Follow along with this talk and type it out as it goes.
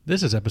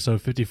This is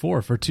episode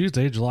 54 for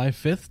Tuesday, July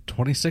 5th,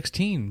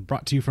 2016,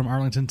 brought to you from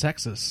Arlington,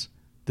 Texas.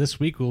 This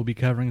week we'll be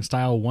covering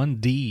Style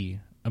 1D,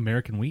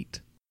 American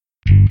Wheat.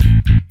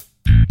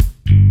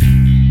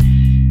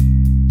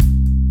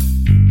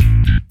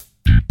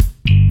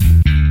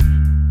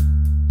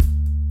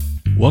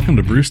 Welcome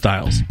to Brew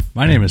Styles.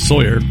 My name is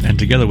Sawyer, and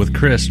together with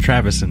Chris,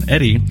 Travis, and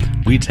Eddie,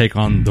 we take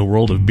on the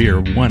world of beer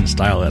one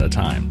style at a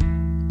time.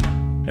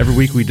 Every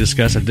week we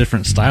discuss a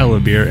different style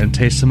of beer and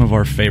taste some of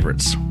our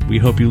favorites. We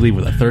hope you leave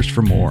with a thirst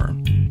for more.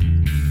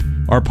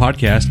 Our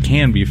podcast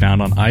can be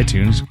found on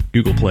iTunes,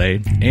 Google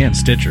Play, and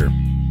Stitcher.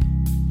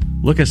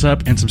 Look us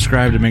up and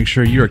subscribe to make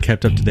sure you are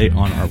kept up to date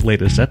on our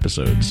latest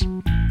episodes.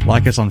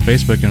 Like us on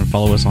Facebook and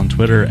follow us on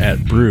Twitter at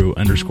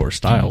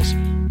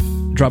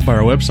brew_styles. Drop by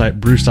our website,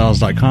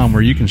 brewstyles.com,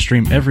 where you can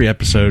stream every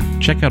episode,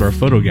 check out our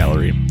photo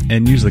gallery,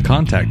 and use the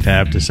contact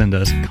tab to send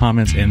us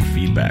comments and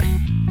feedback.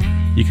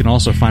 You can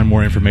also find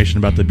more information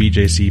about the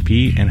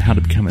BJCP and how to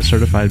become a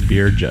certified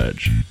beer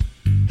judge.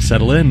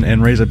 Settle in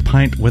and raise a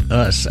pint with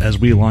us as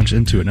we launch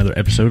into another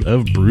episode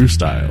of Brew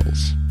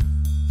Styles.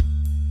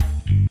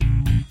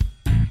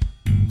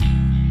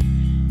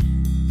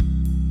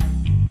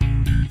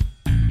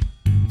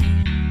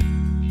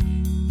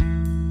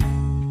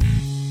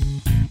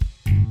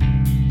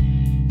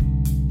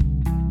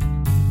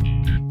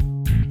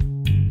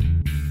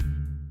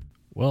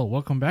 Well,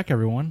 welcome back,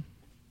 everyone.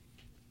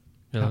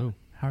 Hello.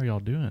 How are y'all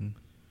doing?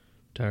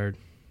 Tired.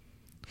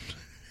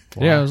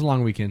 Wow. Yeah, it was a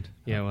long weekend.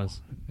 Yeah, it was.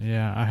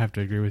 Yeah, I have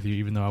to agree with you,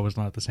 even though I was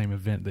not at the same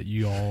event that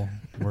you all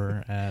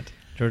were at.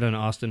 Drove down to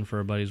Austin for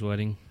a buddy's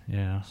wedding.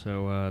 Yeah.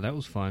 So that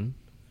was fun.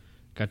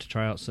 Got to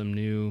try out some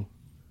new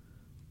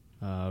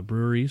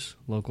breweries,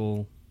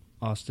 local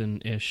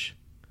Austin-ish.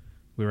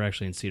 We were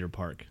actually in Cedar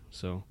Park.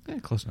 So Yeah,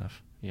 close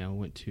enough. yeah, we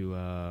went to,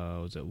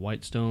 was it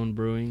Whitestone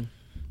Brewing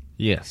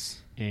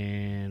Yes.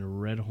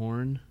 and Red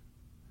Horn?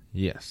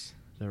 Yes.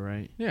 Is that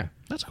right? Yeah.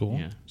 That's cool.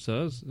 Yeah.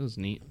 So it was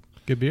neat.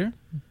 Good beer?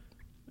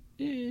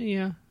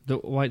 Yeah. The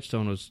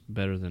Whitestone was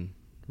better than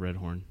Red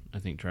Horn. I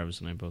think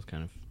Travis and I both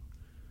kind of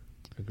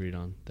agreed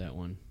on that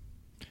one.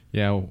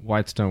 Yeah,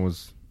 Whitestone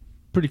was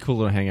pretty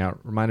cool to hang out.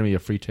 Reminded me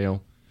of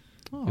Freetail.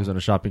 Oh, It was in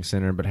a shopping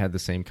center, but had the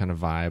same kind of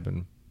vibe.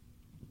 And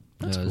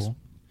that's it was- cool.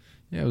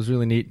 Yeah, it was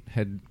really neat.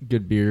 Had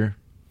good beer.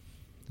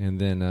 And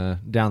then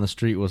down the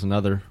street was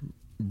another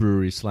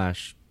brewery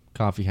 /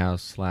 coffee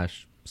house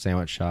 /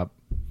 sandwich shop.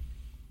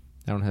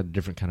 That one had a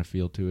different kind of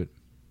feel to it.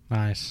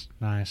 Nice.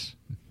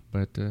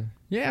 But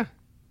yeah,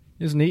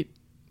 it was neat.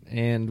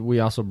 And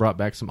we also brought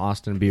back some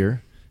Austin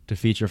beer to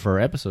feature for our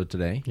episode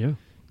today. Yeah.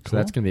 So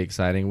that's going to be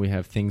exciting. We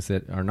have things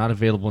that are not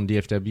available in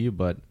DFW,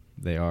 but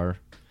they are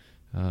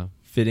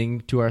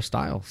fitting to our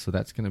style. So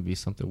that's going to be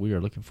something we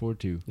are looking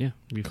forward to. Yeah.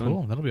 It'd be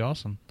Cool. fun. That'll be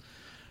awesome.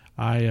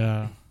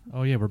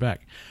 Oh yeah, we're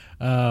back.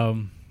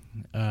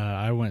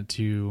 I went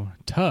to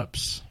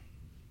Tups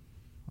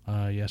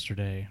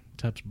yesterday.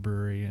 Tups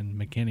Brewery in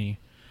McKinney.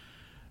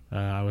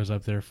 I was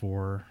up there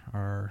for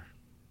our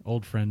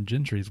old friend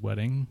Gentry's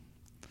wedding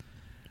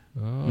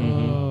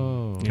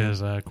Oh.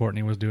 because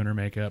Courtney was doing her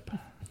makeup.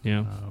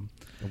 Yeah.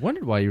 I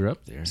wondered why you were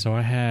up there. So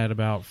I had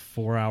about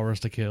 4 hours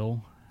to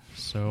kill.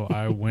 So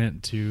I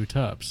went to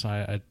Tups.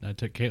 I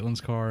took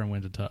Caitlin's car and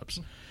went to Tups.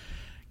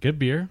 Good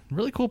beer.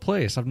 Really cool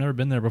place. I've never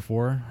been there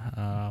before.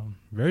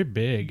 Very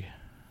big.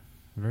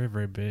 Very,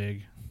 very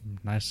big.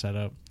 Nice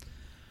setup.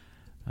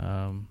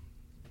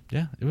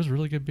 Yeah, it was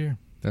really good beer.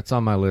 That's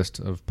on my list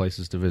of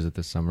places to visit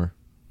this summer.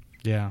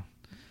 Yeah,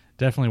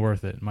 definitely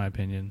worth it in my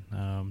opinion.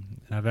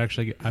 I've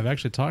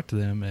actually talked to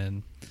them,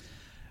 and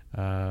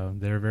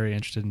they're very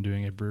interested in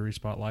doing a brewery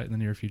spotlight in the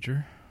near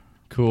future.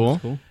 Cool.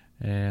 Cool.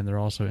 And they're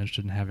also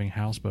interested in having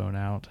Housebone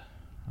out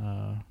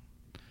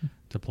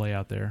to play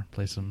out there,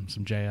 play some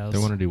jazz. They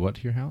want to do what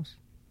to your house?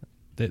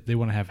 They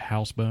want to have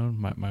Housebone,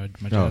 my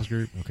jazz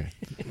group, Okay.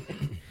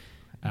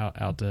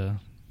 out to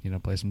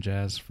play some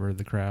jazz for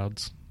the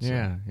crowds. So-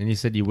 Yeah. And you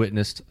said you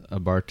witnessed a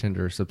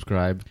bartender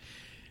subscribe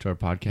to our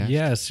podcast?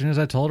 Yeah, as soon as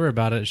I told her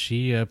about it,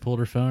 she pulled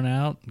her phone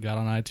out, got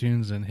on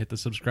iTunes, and hit the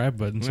subscribe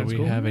button. So That's we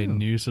cool. have a Yeah.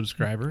 new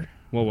subscriber.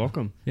 Well,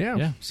 welcome. Yeah.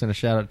 Yeah. Send a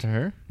shout out to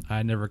her.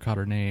 I never caught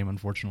her name,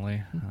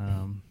 unfortunately.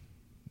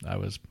 I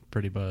was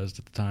pretty buzzed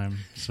at the time,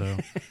 so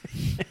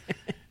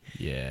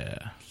yeah.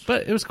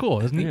 But it was cool.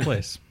 It was a neat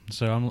place.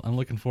 So I'm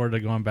looking forward to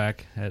going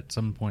back at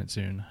some point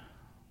soon.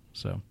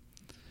 So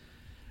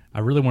I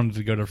really wanted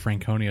to go to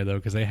Franconia though,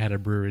 because they had a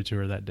brewery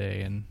tour that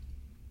day, and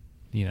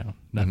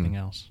nothing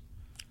else.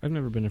 I've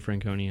never been to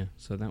Franconia,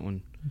 so that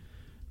one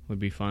would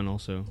be fun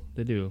also.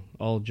 They do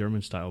all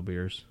German-style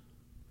beers.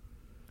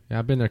 Yeah,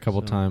 I've been there a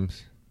couple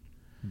times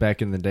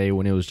back in the day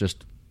when it was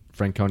just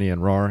Franconia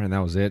and Roar, and that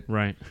was it.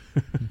 Right.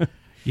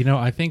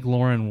 I think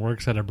Lauren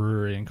works at a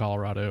brewery in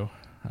Colorado.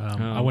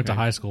 I went to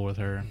okay. high school with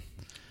her.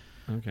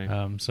 Okay.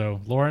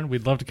 So, Lauren,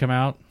 we'd love to come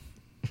out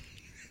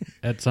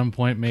at some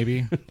point,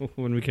 maybe.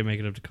 When we can make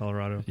it up to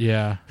Colorado.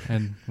 Yeah,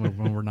 and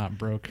when we're not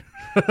broke.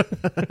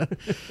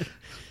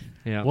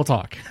 Yeah. We'll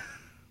talk.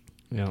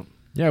 Yeah.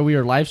 Yeah, we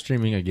are live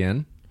streaming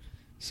again.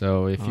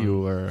 So if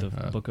you On are...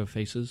 the Book of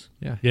Faces.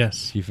 yeah.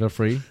 Yes. You feel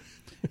free.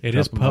 It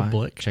is Drop 'em by.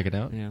 public. Check it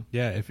out. Yeah.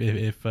 Yeah, if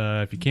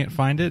you can't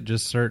find it,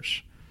 just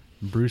search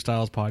Brew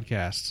Styles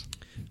Podcasts.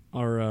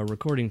 Our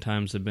recording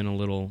times have been a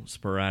little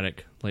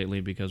sporadic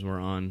lately because we're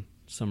on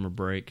summer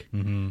break.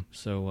 Mm-hmm.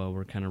 So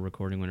we're kind of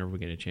recording whenever we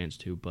get a chance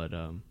to. But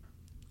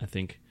I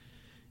think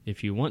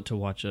if you want to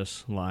watch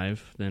us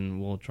live, then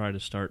we'll try to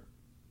start,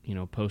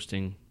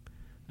 posting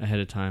ahead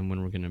of time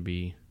when we're going to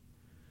be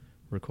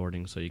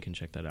recording, so you can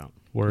check that out.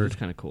 Word. It's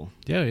kind of cool.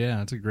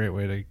 Yeah, it's a great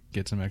way to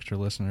get some extra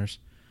listeners.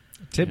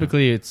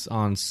 Typically, it's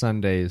on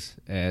Sundays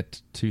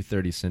at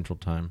 2:30 Central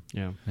Time.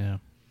 Yeah. Yeah,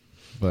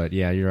 But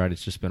yeah, you're right.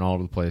 It's just been all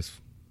over the place.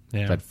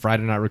 yeah. We've had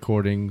Friday night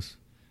recordings,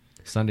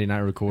 Sunday night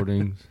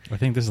recordings. I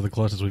think this is the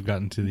closest we've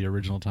gotten to the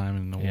original time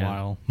in a Yeah.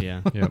 while.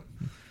 Yeah. Yep.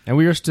 And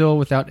we are still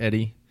without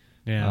Eddie.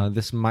 Yeah,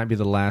 This might be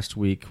the last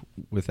week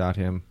without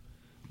him.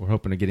 We're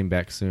hoping to get him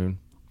back soon.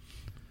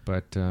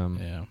 But,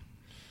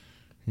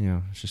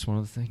 yeah, it's just one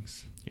of the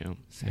things. Yeah.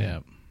 Sad. yeah,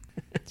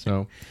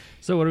 So,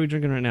 So what are we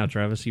drinking right now,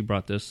 Travis? You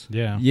brought this.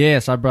 yeah.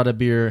 yes, I brought a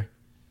beer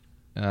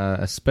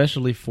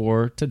especially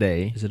for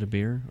today. Is it a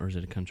beer or is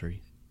it a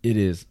country? It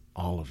is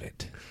all of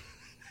it.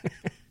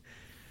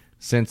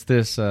 Since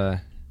this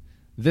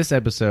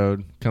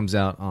episode comes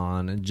out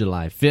on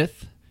July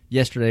 5th,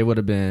 yesterday would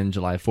have been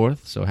July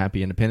 4th, so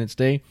happy Independence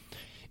Day.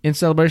 In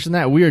celebration of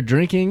that, we are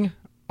drinking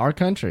our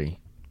country.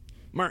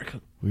 Mark.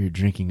 We are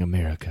drinking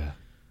America.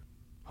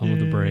 Home of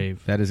the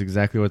brave. That is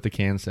exactly what the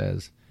can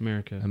says.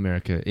 America.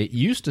 America. It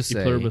used to E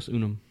say pluribus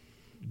unum.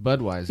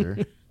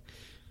 Budweiser,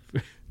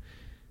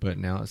 but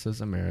now it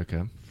says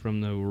America.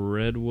 From the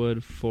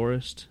redwood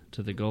forest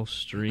to the Gulf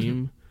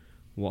Stream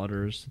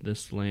waters,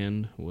 this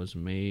land was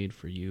made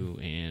for you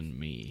and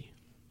me.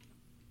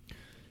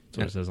 That's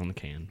what it says on the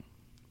can.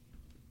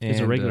 It's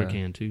a And, regular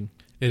can, too.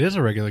 It is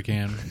a regular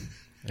can.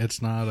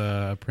 It's not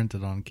a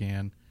printed on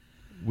can.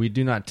 We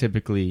do not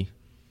typically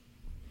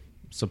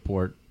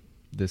support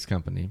this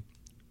company,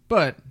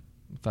 but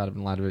thought of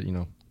in light of it,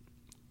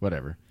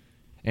 whatever.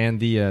 And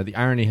the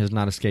irony has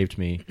not escaped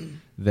me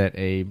that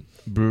a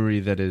brewery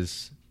that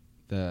is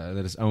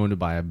owned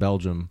by a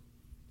Belgium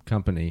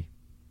company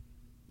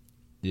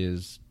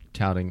is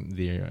touting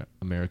the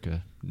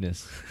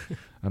Americanness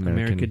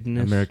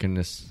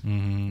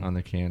Mm-hmm. on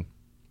the can.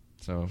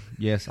 So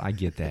yes, I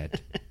get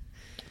that,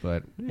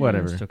 but Yeah,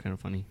 whatever. It's still kind of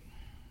funny.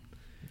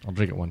 I'll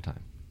drink it one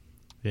time.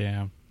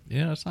 Yeah,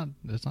 it's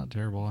not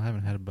terrible. I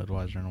haven't had a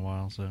Budweiser in a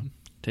while, so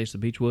Taste the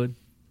beechwood?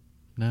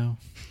 no,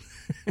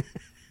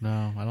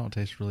 no, I don't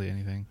taste really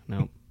anything.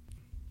 No.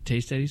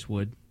 Taste Eddie's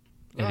wood.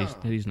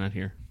 Eddie's not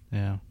here.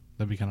 Yeah,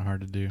 that'd be kind of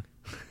hard to do.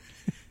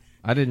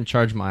 I didn't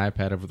charge my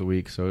iPad over the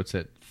week, so it's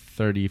at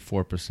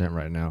 34%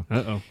 right now.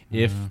 Uh-oh.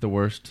 If the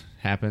worst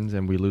happens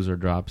and we lose our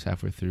drops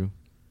halfway through,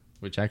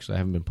 which actually I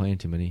haven't been playing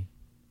too many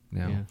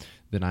now, Yeah.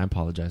 then I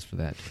apologize for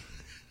that.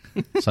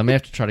 So I may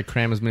have to try to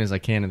cram as many as I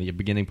can in the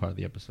beginning part of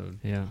the episode.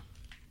 Yeah.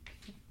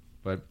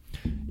 But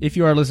if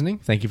you are listening,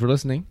 thank you for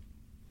listening.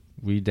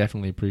 We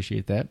definitely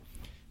appreciate that.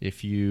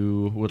 If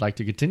you would like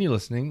to continue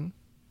listening,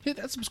 hit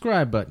that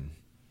subscribe button.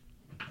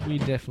 We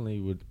definitely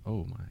would.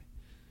 Oh, my.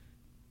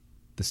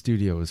 The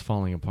studio is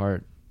falling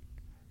apart.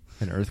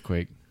 An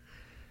earthquake.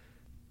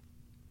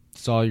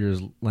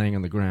 Sawyer's laying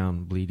on the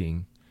ground,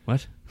 bleeding.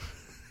 What?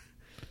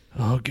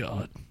 Oh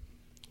God.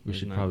 We He's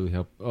should not. probably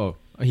help. Oh,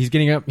 he's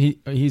getting up.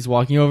 He's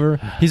walking over.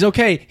 He's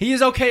okay. He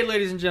is okay,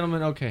 ladies and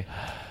gentlemen. Okay.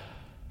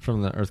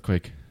 From the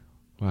earthquake.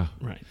 Wow.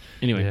 Right.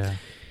 Anyway, Yeah.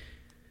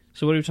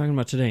 so what are we talking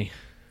about today?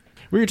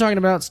 We were talking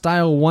about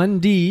Style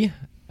 1D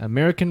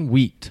American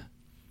Wheat.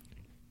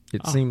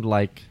 It seemed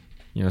like,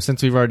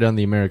 since we've already done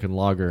the American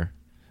Lager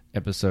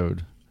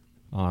episode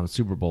on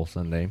Super Bowl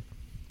Sunday,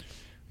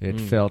 it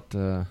felt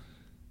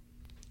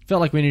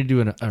like we needed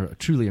to do a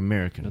truly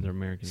American Another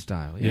American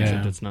style. Yeah.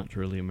 Except it's not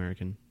truly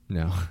American.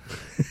 No.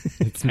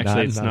 It's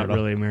Actually, it's not at all.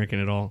 really American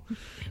at all.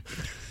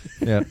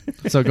 Yeah.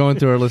 So going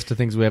through our list of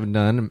things we haven't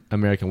done,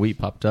 American Wheat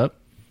popped up.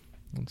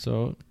 And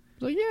so,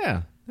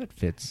 yeah, that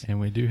fits. And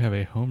we do have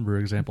a homebrew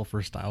example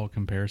for style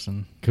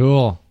comparison.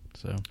 Cool.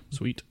 So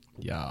Sweet.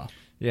 yeah.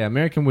 Yeah,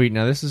 American Wheat.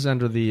 Now, this is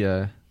under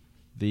the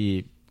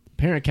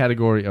parent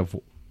category of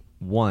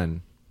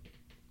one,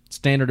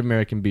 standard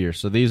American beer.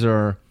 So these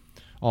are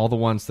all the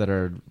ones that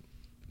are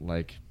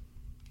like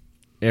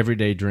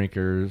everyday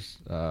drinkers.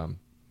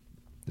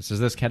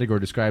 This category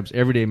describes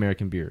everyday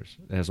American beers.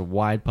 It has a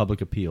wide public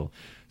appeal.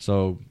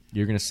 So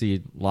you're going to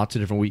see lots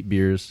of different wheat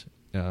beers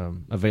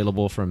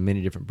available from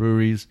many different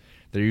breweries.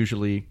 They're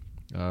usually,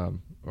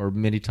 or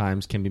many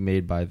times, can be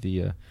made by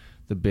the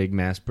big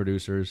mass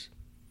producers.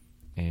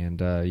 And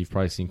you've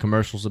probably seen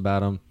commercials about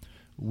them.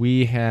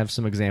 We have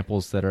some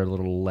examples that are a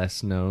little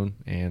less known,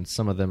 and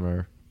some of them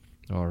are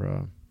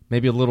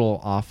maybe a little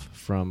off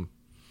from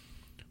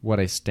what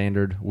a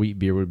standard wheat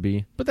beer would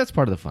be, but that's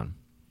part of the fun.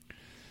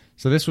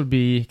 So this would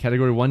be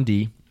Category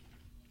 1D,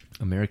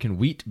 American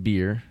Wheat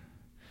Beer.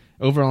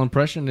 Overall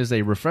impression is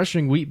a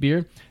refreshing wheat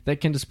beer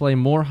that can display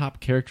more hop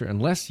character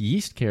and less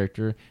yeast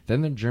character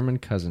than their German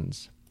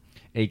cousins.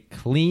 A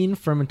clean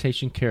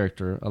fermentation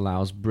character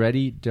allows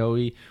bready,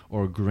 doughy,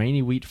 or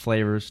grainy wheat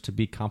flavors to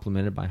be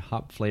complemented by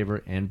hop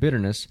flavor and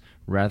bitterness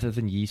rather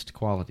than yeast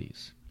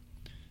qualities.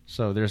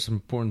 So there's some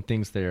important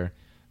things there.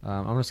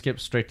 I'm going to skip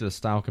straight to the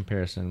style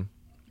comparison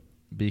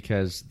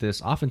because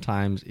this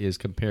oftentimes is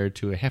compared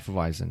to a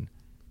Hefeweizen,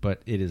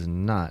 but it is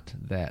not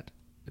that,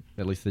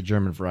 at least the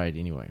German variety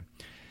anyway.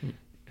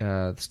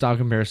 Style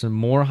comparison,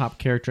 more hop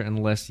character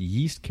and less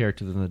yeast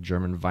character than the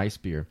German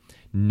Weissbier.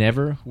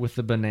 Never with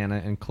the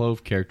banana and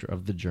clove character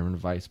of the German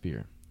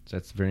Weissbier. So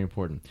that's very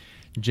important.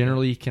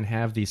 Generally can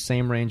have the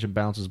same range and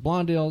balance as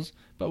blonde ales,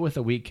 but with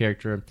a wheat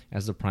character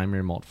as the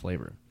primary malt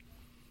flavor.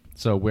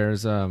 So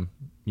whereas a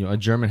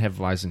German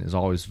Hefeweizen is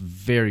always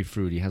very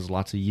fruity, has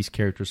lots of yeast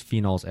characters,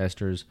 phenols,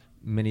 esters,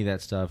 many of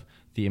that stuff.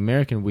 The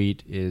American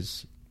wheat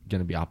is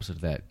going to be opposite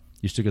of that.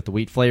 You still get the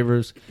wheat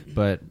flavors,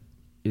 but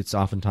it's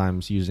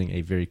oftentimes using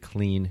a very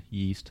clean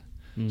yeast,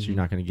 so you're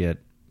not going to get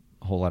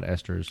a whole lot of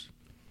esters.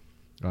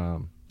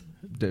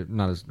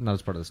 Not as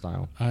part of the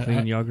style.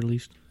 Clean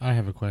Jagerleast? I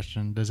have a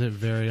question. Does it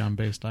vary on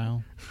base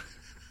style?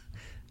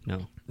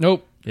 No.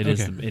 Nope. It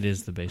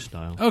is the base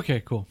style.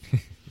 Okay, cool.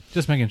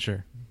 Just making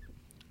sure.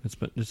 It's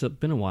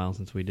been a while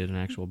since we did an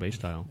actual base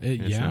style.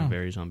 It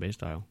varies on base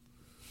style.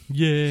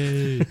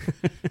 Yay!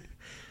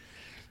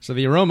 So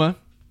the aroma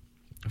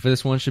for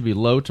this one should be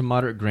low to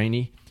moderate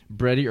grainy,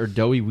 bready or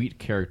doughy wheat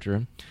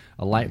character.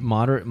 A light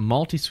moderate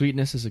malty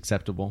sweetness is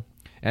acceptable.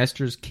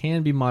 Esters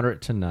can be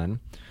moderate to none,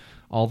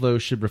 although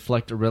should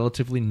reflect a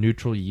relatively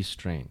neutral yeast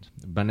strain.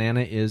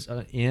 Banana is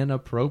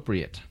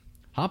inappropriate.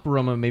 Hop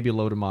aroma may be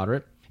low to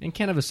moderate and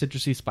can have a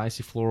citrusy,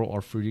 spicy, floral,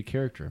 or fruity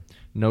character.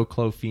 No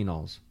clove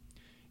phenols.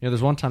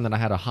 There's one time that I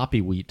had a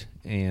hoppy wheat,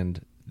 and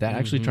that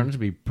actually turned out to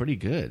be pretty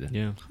good.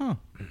 Yeah. Huh.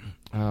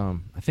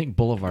 I think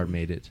Boulevard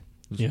made it.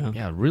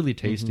 Yeah, really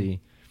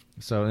tasty.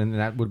 So, and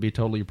that would be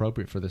totally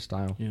appropriate for this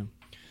style.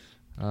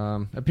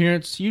 Yeah.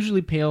 Appearance,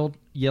 usually pale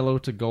yellow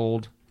to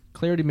gold.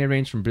 Clarity may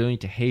range from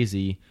brilliant to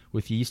hazy,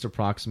 with yeast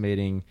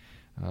approximating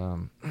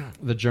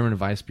the German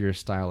Weissbier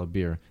style of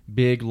beer.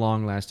 Big,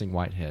 long-lasting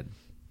white head.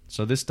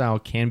 So this style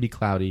can be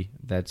cloudy.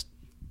 That's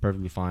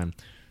perfectly fine.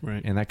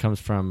 Right. And that comes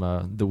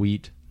from the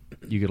wheat.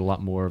 You get a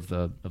lot more of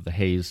the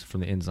haze from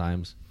the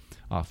enzymes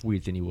off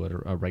wheat than you would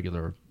a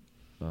regular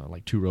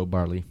like two-row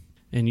barley.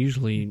 And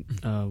usually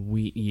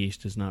wheat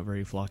yeast is not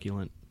very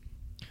flocculent.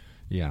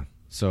 Yeah.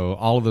 So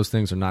all of those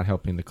things are not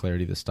helping the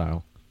clarity of the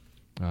style.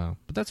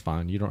 But that's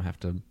fine. You don't have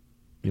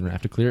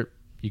to clear it.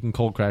 You can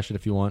cold crash it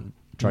if you want.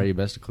 Try your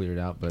best to clear it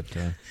out, but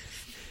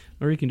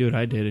or you can do what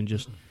I did and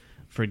just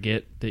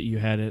forget that you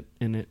had it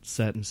and it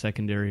sat in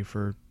secondary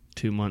for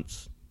 2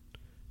 months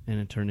and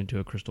it turned into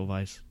a Crystal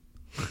Weiss.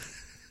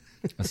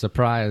 a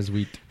surprise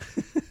wheat.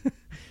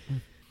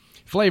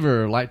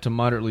 Flavor, light to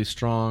moderately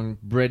strong,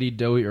 bready,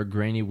 doughy, or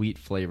grainy wheat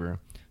flavor.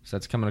 So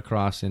that's coming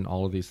across in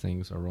all of these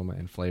things, aroma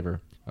and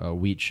flavor.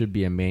 Wheat should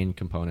be a main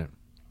component.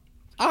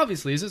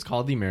 Obviously, this is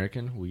called the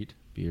American wheat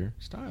beer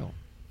style.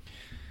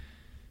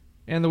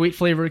 And the wheat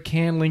flavor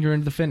can linger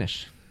into the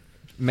finish.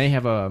 May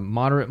have a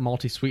moderate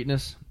malty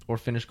sweetness or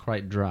finish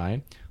quite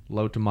dry,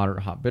 low to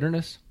moderate hop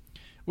bitterness,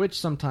 which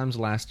sometimes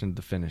lasts into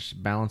the finish.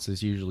 Balance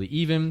is usually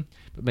even,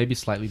 but maybe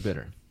slightly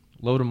bitter.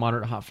 Low to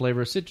moderate hop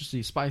flavor,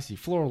 citrusy, spicy,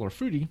 floral, or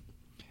fruity.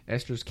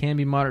 Esters can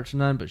be moderate to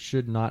none, but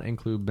should not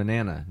include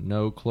banana.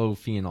 No clove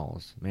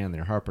phenols. Man,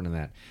 they're harping on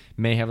that.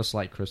 May have a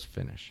slight crisp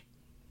finish.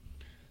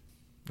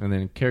 And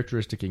then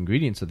characteristic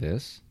ingredients of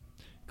this.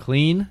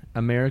 Clean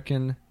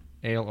American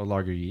ale or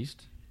lager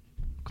yeast.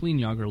 Clean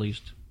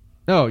Jagerleast.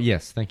 Oh,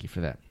 yes. Thank you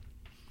for that.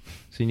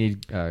 So you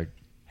need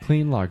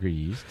clean lager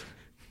yeast.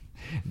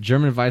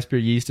 German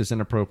Weissbier yeast is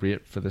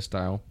inappropriate for this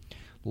style.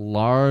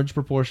 Large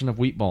proportion of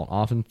wheat malt,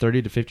 often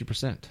 30 to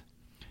 50%,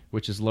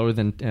 which is lower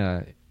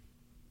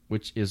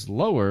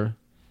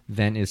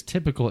than is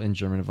typical in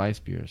German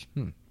Weissbiers.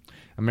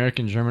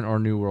 American, German, or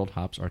New World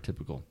hops are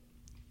typical.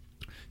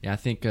 Yeah, I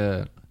think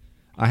I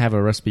have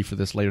a recipe for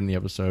this later in the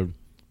episode,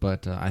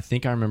 but I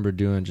think I remember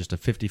doing just a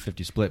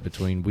 50-50 split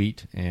between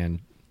wheat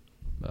and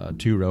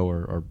two-row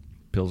or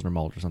Pilsner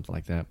malt or something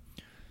like that.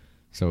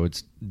 So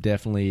it's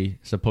definitely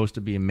supposed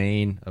to be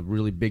a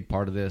really big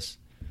part of this,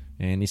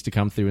 and it needs to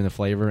come through in the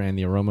flavor and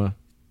the aroma.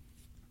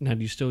 Now,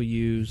 do you still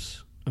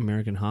use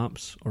American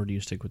hops, or do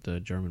you stick with the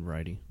German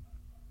variety?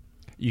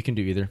 You can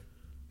do either.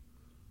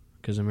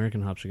 Because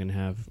American hops are going to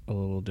have a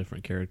little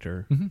different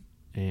character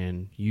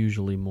and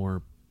usually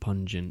more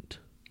pungent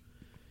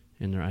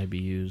in their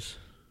IBUs.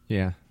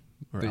 Yeah.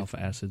 Or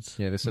alpha acids.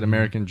 Yeah, they said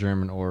American,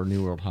 German, or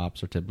New World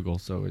hops are typical,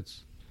 so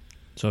it's...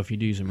 So if you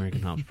do use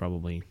American hops,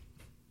 probably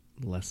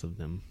less of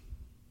them.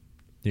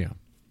 Yeah.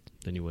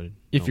 Than you would.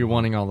 If you're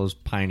wanting all those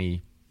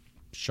piney,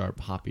 sharp,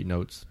 hoppy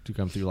notes to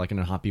come through, like in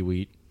a hoppy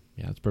wheat,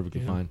 yeah, it's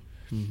perfectly fine.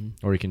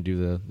 Mm-hmm. Or you can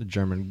do the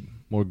German,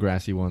 more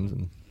grassy ones.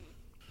 And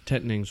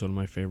Tettning's one of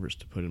my favorites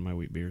to put in my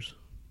wheat beers.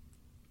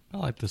 I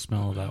like the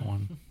smell of that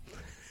one.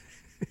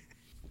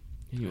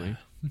 Anyway.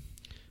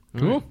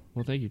 Cool. Right.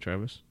 Well, thank you,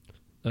 Travis.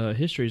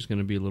 History is going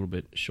to be a little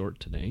bit short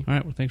today. All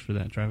right. Well, thanks for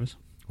that, Travis.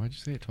 Why'd you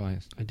say it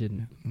twice? I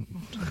didn't.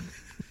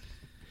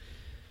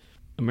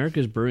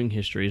 America's brewing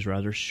history is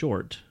rather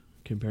short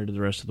compared to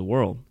the rest of the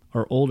world.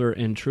 Our older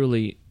and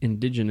truly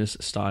indigenous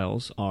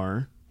styles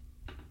are,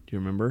 do you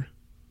remember?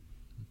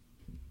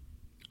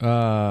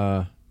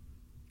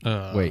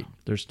 Wait.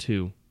 There's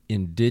two.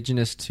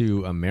 Indigenous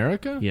to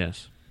America?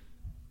 Yes.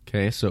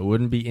 Okay, so it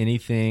wouldn't be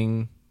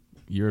anything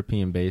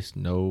European-based,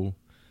 no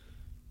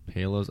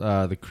palos.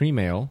 The cream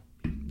ale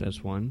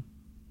That's one.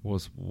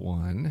 was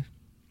one.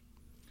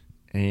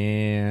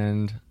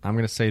 And I'm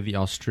going to say the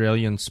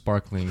Australian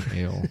sparkling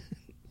ale.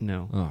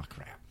 No. Oh,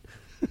 crap.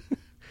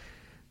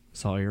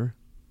 Sawyer,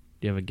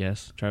 do you have a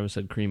guess? Travis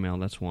said cream ale.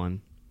 That's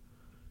one.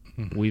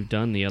 We've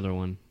done the other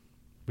one.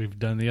 We've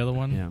done the other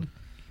one? Yeah.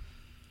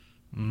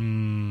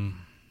 I'm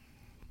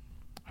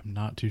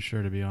not too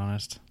sure, to be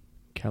honest.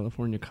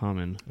 California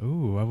Common.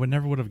 Ooh, I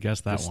never would have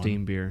guessed that the one.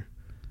 steam beer.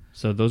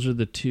 So those are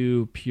the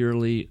two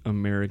purely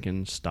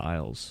American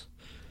styles.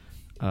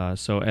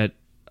 So at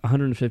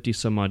 150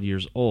 some odd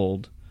years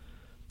old,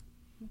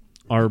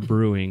 our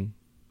brewing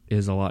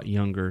is a lot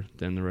younger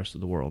than the rest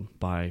of the world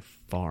by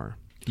far.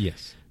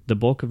 Yes. The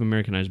bulk of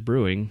Americanized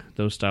brewing,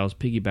 those styles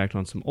piggybacked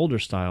on some older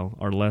style,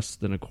 are less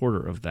than a quarter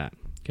of that.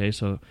 Okay,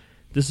 so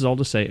this is all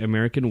to say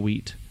American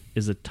wheat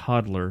is a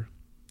toddler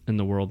in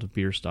the world of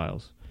beer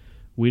styles.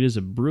 Wheat is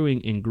a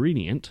brewing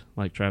ingredient,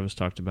 like Travis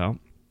talked about,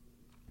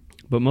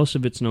 but most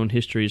of its known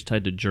history is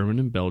tied to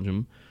Germany and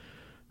Belgium,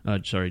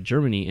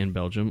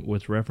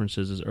 with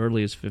references as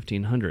early as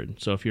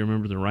 1500. So if you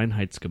remember the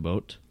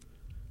Reinheitsgebot,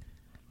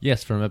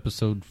 Yes, from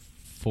episode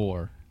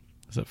 4,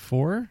 Is it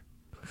 4?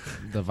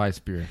 the Weiss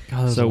beer. God,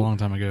 that was So, a long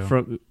time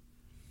ago.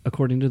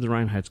 according to the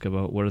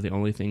Reinheitsgebot, what are the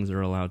only things that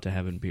are allowed to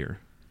have in beer?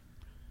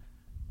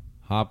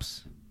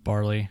 Hops,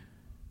 Barley,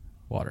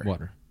 water.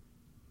 water.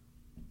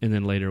 And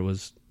then later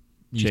was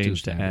Yeast was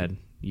changed to added. add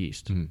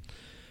yeast.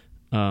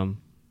 Mhm.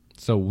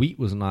 So wheat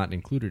was not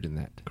included in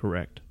that.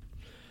 Correct.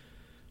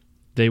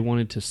 They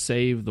wanted to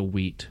save the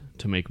wheat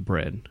to make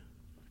bread,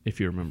 if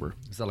you remember,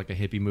 Is that like a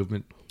hippie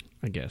movement?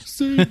 I guess.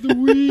 Save the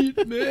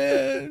wheat,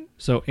 man!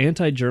 So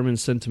anti-German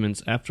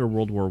sentiments after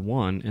World War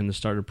I and the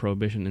start of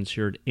Prohibition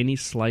ensured any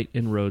slight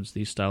inroads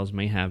these styles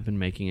may have been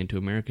making into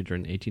America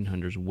during the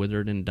 1800s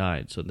withered and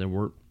died, so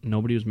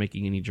nobody was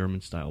making any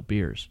German-style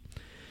beers.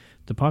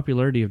 The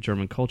popularity of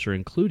German culture,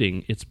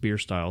 including its beer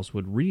styles,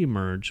 would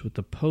re-emerge with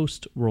the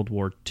post-World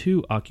War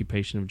II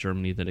occupation of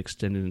Germany that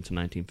extended into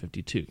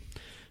 1952.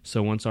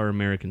 So once our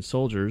American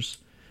soldiers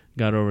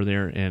got over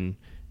there and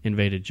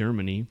invaded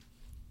Germany,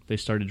 they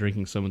started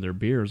drinking some of their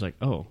beers like,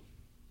 oh,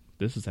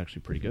 this is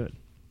actually pretty good.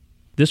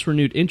 This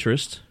renewed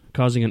interest,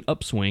 causing an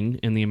upswing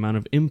in the amount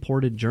of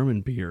imported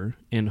German beer,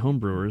 and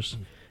homebrewers,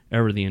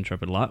 ever the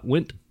intrepid lot,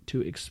 went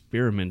to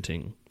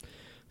experimenting.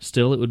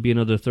 Still, it would be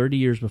another 30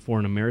 years before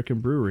an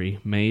American brewery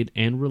made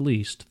and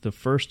released the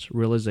first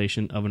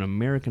realization of an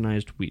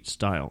Americanized wheat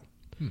style.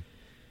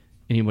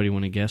 Anybody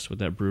want to guess what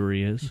that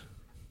brewery is?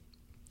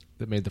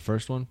 That made the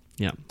first one?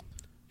 Yeah.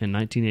 In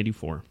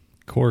 1984.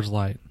 Coors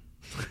Light.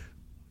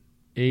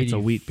 It's a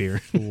wheat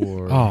beer.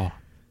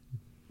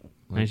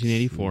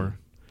 1984.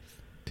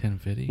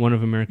 1050. One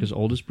of America's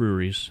oldest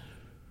breweries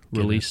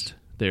released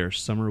their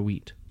summer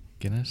wheat.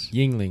 Guinness.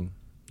 Yingling.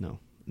 No.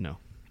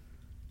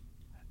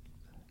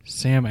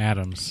 Sam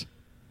Adams.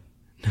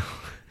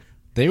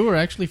 They were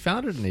actually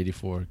founded in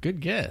 84.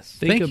 Good guess.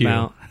 Thank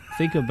you.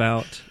 Think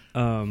about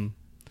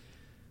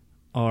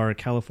our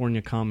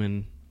California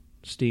Common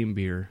steam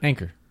beer.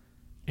 Anchor.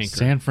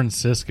 San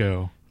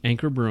Francisco.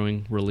 Anchor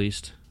Brewing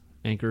released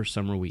Anchor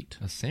Summer Wheat.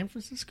 A San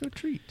Francisco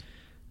treat.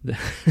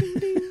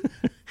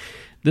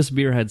 This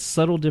beer had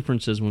subtle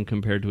differences when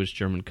compared to its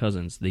German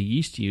cousins. The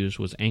yeast used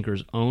was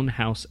Anchor's own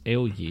house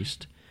ale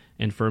yeast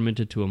and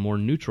fermented to a more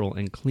neutral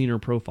and cleaner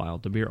profile.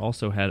 The beer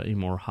also had a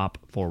more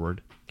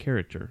hop-forward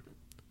character,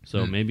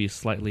 so maybe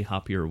slightly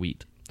hoppier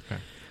wheat.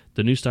 Okay.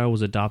 The new style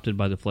was adopted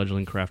by the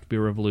fledgling craft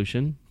beer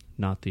revolution,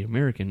 not the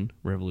American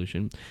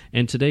Revolution,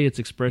 and today its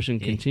expression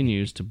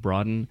continues to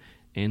broaden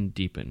and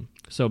deepen.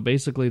 So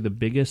basically the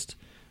biggest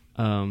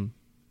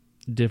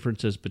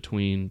differences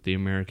between the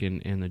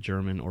American and the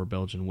German or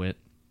Belgian wit,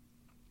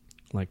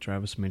 like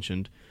Travis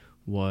mentioned,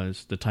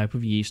 was the type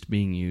of yeast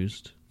being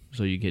used.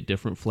 So you get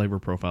different flavor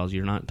profiles.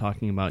 You're not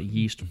talking about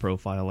yeast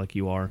profile like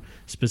you are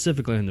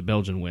specifically in the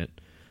Belgian wit.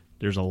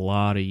 There's a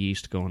lot of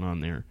yeast going on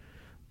there.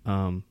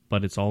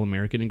 But it's all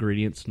American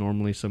ingredients,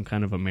 normally some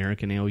kind of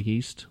American ale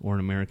yeast or an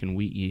American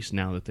wheat yeast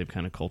now that they've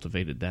kind of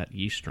cultivated that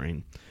yeast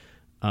strain.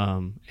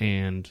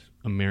 And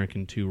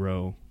American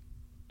two-row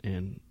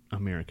and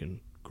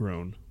American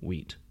grown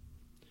wheat.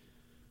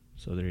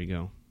 So there you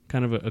go.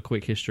 Kind of a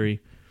quick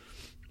history,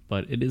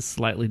 but it is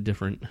slightly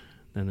different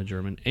than the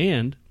German.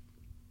 And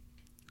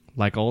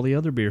like all the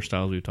other beer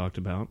styles we've talked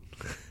about,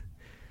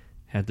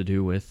 had to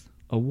do with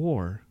a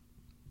war.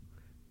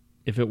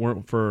 If it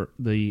weren't for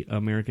the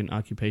American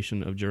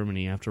occupation of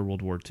Germany after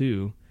World War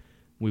II,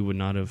 we would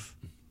not have,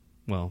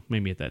 well,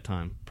 maybe at that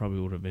time, probably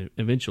would have been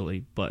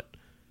eventually, but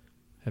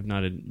have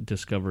not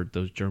discovered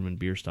those German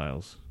beer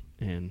styles.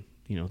 And,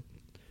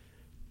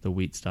 the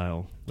wheat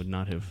style would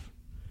not have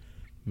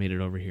made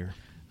it over here.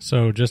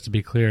 So just to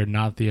be clear,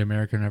 not the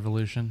American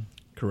Revolution?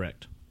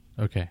 Correct.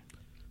 Okay,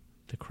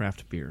 The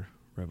craft beer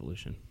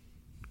revolution.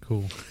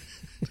 cool.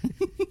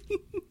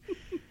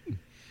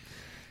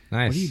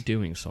 Nice. What are you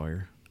doing,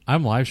 Sawyer?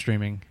 I'm live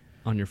streaming.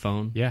 On your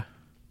phone? Yeah,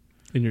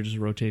 And you're just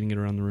rotating it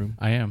around the room?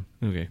 I am.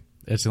 Okay.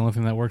 It's the only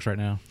thing that works right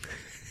now.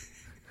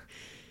 You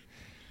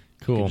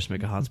Cool. can just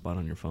make a hotspot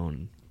on your phone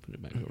and put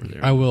it back over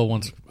there. I will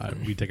once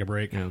we take a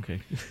break. Yeah,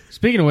 okay.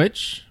 Speaking of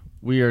which,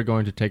 we are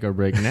going to take our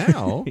break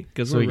now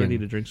Because so we're we ready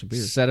can to drink some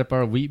beer. set up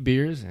our wheat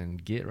beers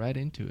and get right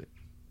into it.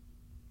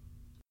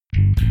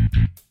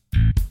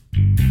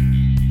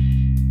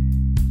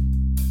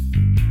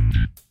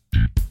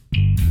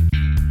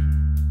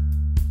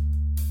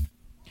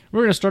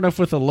 We're going to start off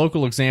with a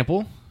local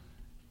example,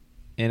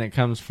 and it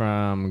comes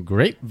from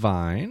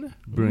Grapevine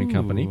Brewing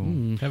Company.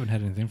 Ooh, haven't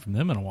had anything from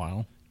them in a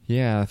while.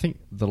 Yeah, I think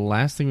the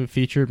last thing we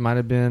featured might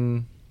have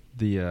been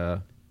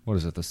the, what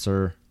is it, the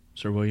Sir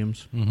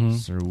Williams, Mm-hmm.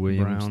 Sir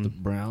Williams Brown. the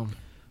Brown.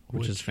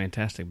 which is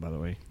fantastic, by the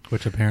way.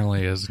 Which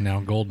apparently is now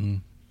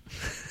golden.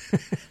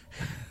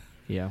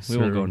 Yeah, we Sir-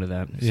 won't go into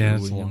that. Yeah,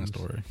 Sir it's a long Williams.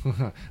 story.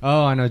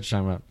 Oh, I know what you're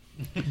talking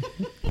about.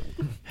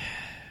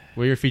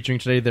 We are featuring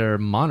today their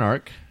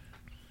Monarch,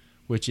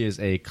 which is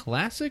a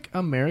classic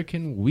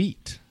American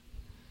wheat.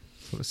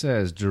 That's what it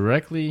says,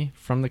 directly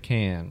from the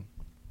can.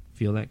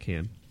 Feel that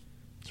can.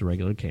 It's a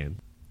regular can.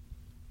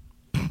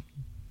 It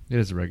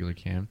is a regular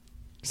can.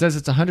 It says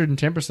it's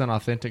 110%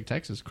 authentic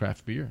Texas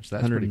craft beer. So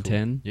that's pretty cool.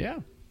 110? Yeah,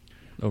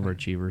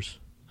 Overachievers.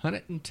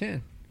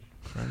 110.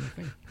 Right on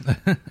the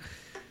thing.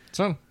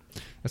 So,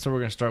 that's what we're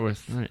going to start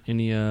with. All right.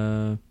 Any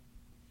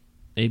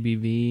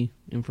ABV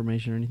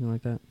information or anything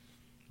like that?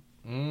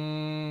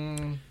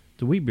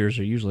 The wheat beers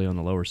are usually on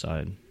the lower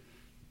side.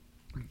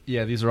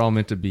 Yeah, these are all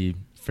meant to be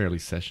fairly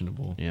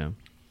sessionable. Yeah.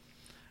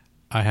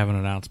 I have an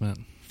announcement.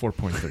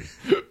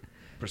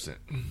 4.3%.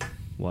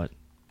 What?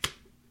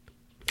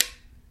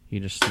 You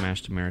just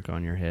smashed America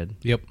on your head.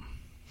 Yep.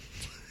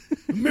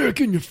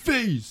 America in your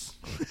face!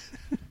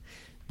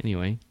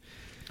 Anyway.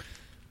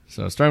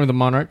 So, starting with the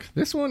Monarch,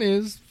 this one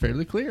is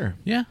fairly clear.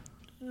 Yeah.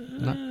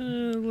 Not-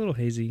 a little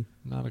hazy.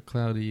 Not a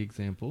cloudy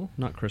example.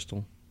 Not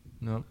crystal,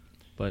 No.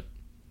 but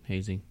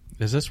hazy.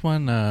 Is this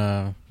one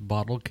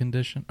bottle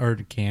conditioned or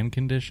can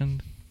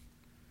conditioned?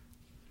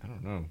 I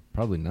don't know.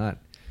 Probably not.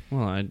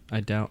 Well, I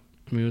doubt.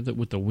 I mean,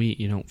 with the wheat,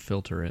 you don't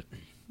filter it.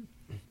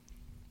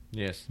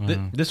 Yes.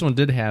 Wow. This one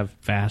did have,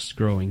 Fast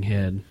growing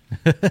head.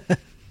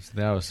 so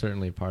that was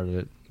certainly part of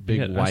it. Big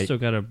I white. still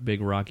got a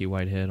big rocky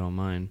white head on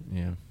mine.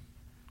 Yeah.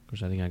 Of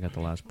course, I think I got the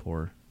last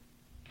pour.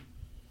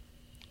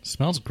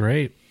 Smells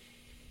great.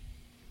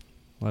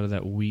 A lot of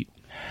that wheat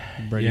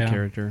bready Yeah.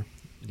 character.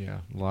 Yeah.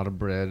 A lot of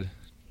bread.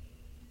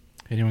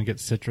 Anyone get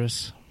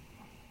citrus?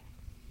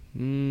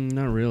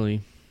 Not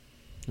really.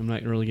 I'm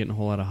not really getting a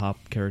whole lot of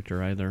hop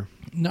character either.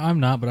 No, I'm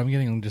not, but I'm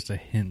getting just a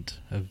hint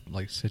of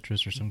like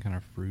citrus or some kind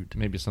of fruit.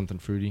 Maybe something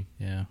fruity.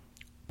 Yeah.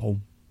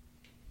 Boom.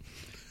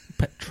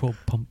 Petrol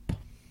pump.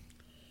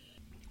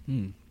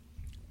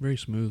 Very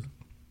smooth.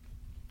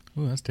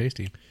 Ooh, that's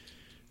tasty.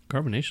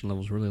 Carbonation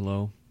level's really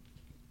low.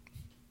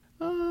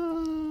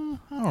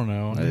 I don't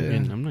know.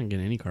 I'm not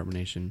getting any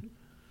carbonation.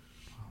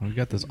 We've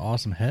got this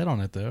awesome head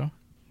on it, though.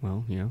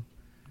 Well, yeah.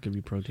 Could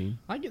be protein.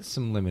 I get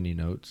some lemony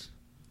notes.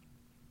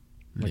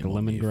 Like a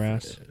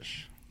lemongrass.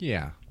 Fish.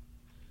 Yeah.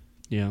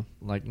 Yeah.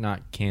 Like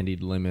not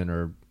candied lemon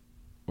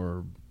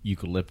or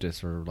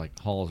eucalyptus or like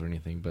halls or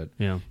anything, but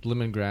Yeah.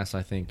 lemongrass,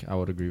 I think I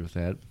would agree with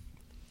that.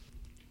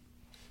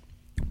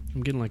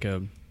 I'm getting like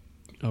a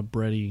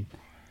bready,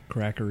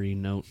 crackery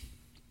note.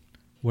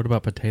 What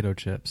about potato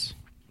chips?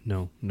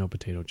 No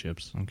potato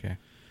chips. Okay.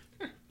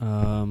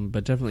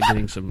 But definitely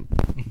getting some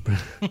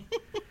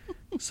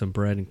some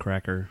bread and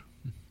cracker,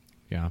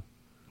 Yeah.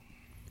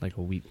 like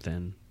a wheat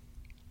thin.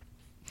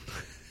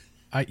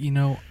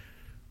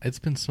 It's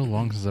been so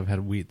long since I've had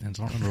wheat thins.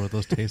 I don't remember what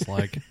those taste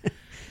like.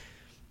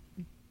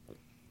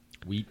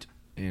 Wheat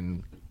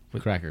and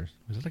crackers.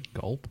 Was it a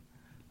gulp?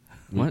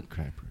 What? Wheat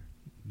cracker.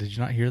 Did you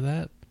not hear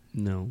that?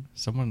 No,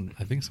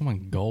 I think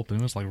someone gulped and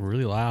it was like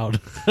really loud.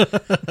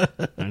 I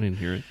didn't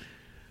hear it.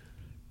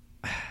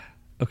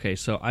 Okay,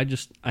 so I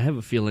have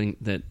a feeling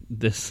that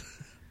these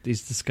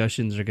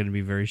discussions are going to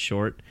be very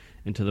short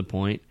and to the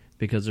point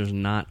because there's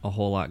not a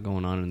whole lot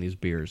going on in these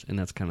beers, and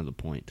that's kind of the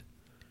point,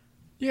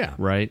 Yeah.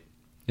 right?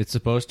 It's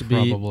supposed to be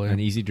Probably. an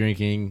easy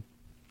drinking,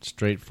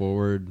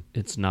 straightforward.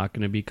 It's not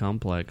going to be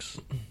complex.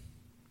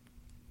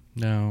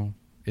 No,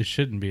 it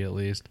shouldn't be at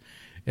least.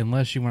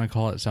 Unless you want to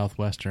call it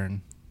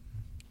Southwestern.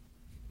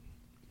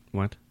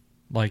 What?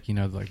 Like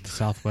the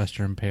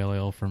Southwestern Pale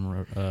Ale from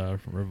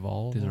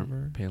Revolve. These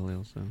aren't pale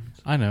ales, though.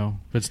 I know,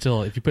 but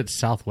still, if you put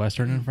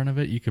Southwestern in front of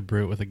it, you could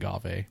brew it with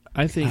agave.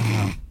 I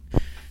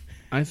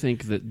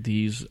think that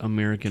these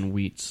American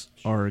wheats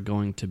are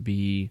going to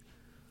be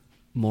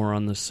more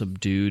on the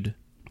subdued,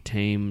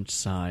 tamed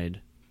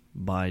side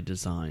by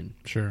design.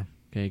 Sure.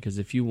 Okay, because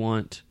if you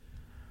want,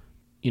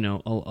 a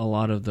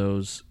lot of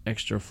those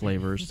extra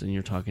flavors, then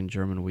you're talking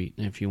German wheat.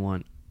 And if you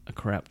want a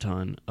crap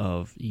ton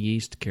of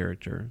yeast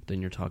character,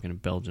 then you're talking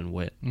Belgian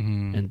wit.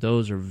 Mm-hmm. And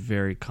those are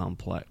very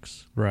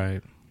complex.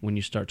 Right. when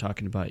you start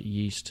talking about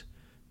yeast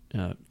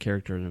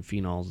character and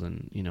phenols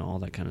and all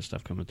that kind of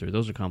stuff coming through.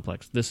 Those are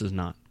complex. This is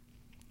not.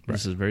 Right.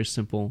 This is very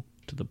simple,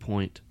 to the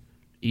point,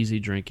 easy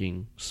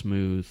drinking,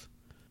 smooth,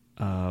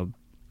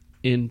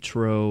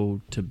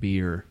 intro to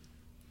beer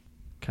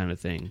kind of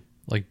thing.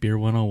 Like Beer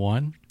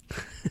 101?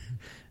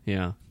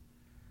 Yeah.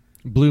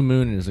 Blue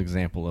Moon is an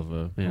example of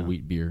a Yeah.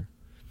 wheat beer.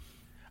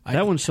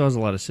 That one still has a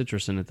lot of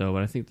citrus in it, though,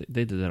 but I think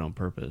they did that on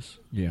purpose.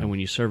 Yeah. And when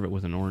you serve it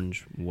with an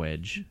orange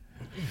wedge,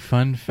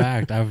 Fun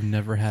fact, I've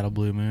never had a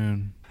Blue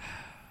Moon.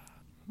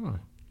 Huh.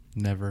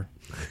 Never.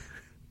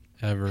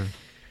 Ever.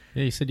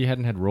 Yeah, you said you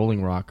hadn't had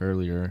Rolling Rock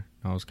earlier.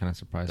 I was kind of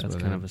surprised that's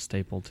by kind that. of a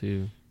staple,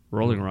 too.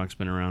 Rolling Rock's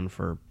been around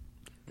for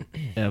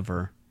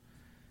ever.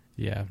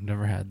 Yeah, I've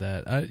never had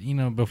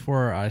that.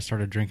 Before I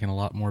started drinking a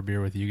lot more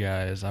beer with you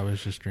guys, I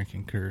was just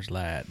drinking Coors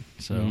Light.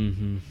 So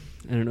And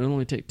it would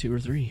only take 2 or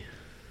 3.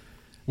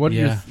 What are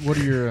Yeah. what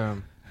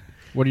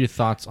are your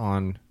thoughts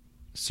on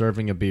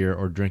serving a beer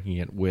or drinking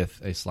it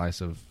with a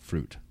slice of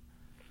fruit?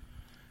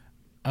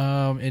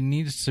 it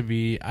needs to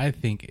be, I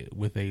think,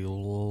 with a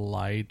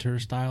lighter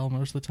style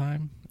most of the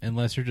time,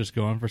 unless you're just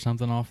going for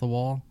something off the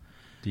wall.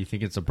 Do you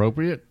think it's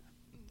appropriate?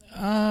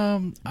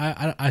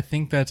 I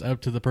think that's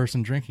up to the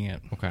person drinking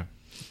it, Okay.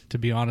 to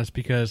be honest,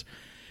 because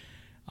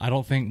I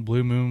don't think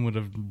Blue Moon would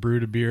have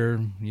brewed a beer,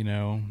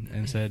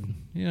 and said,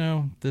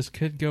 this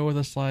could go with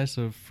a slice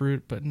of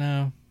fruit, but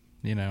no,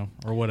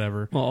 or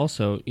whatever. Well,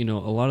 also, a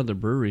lot of the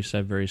breweries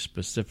have very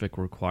specific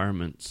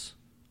requirements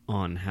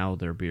on how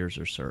their beers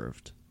are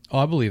served. Oh,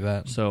 I believe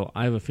that. So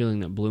I have a feeling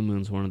that Blue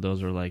Moon's one of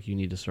those where, like, you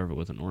need to serve it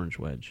with an orange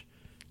wedge.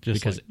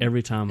 Just because like-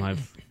 every time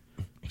I've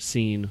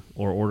seen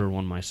or ordered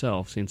one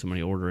myself, seen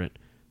somebody order it,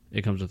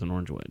 it comes with an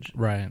orange wedge.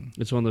 Right.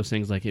 It's one of those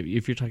things, like,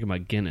 if you're talking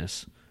about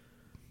Guinness,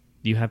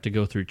 you have to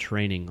go through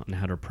training on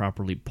how to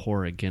properly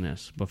pour a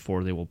Guinness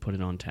before they will put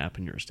it on tap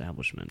in your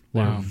establishment.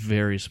 They're Wow.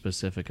 very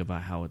specific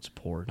about how it's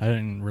poured. I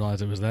didn't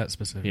realize it was that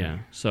specific. Yeah.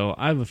 So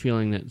I have a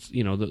feeling that,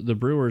 the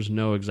brewers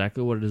know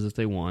exactly what it is that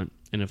they want.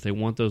 And if they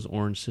want those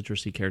orange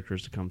citrusy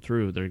characters to come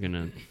through, they're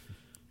going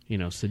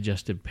to,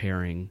 suggested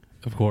pairing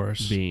Of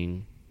course.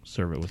 being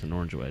serve it with an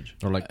orange wedge.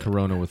 Or like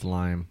Corona with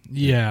lime?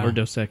 Yeah. Or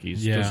Dos Equis.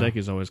 Yeah. Dos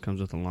Equis always comes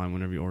with a lime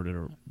whenever you order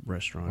at a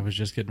restaurant. I was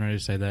just getting ready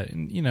to say that.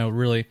 And,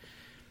 really,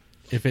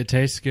 if it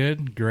tastes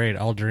good, great.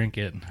 I'll drink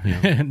it,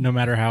 Yeah. no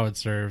matter how it's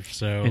served.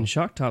 So And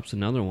Shock Top's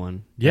another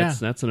one. Yeah.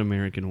 That's an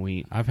American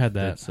wheat. I've had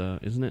that.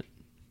 That's, isn't it?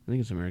 I think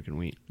it's American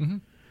wheat.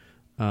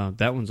 Mm-hmm.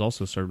 That one's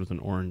also served with an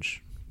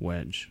orange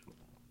wedge.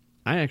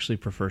 I actually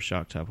prefer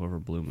Shock Top over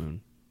Blue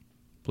Moon.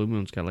 Blue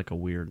Moon's got like a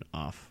weird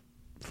off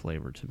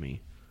flavor to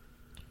me.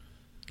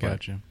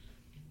 Gotcha.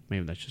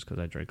 Maybe that's just because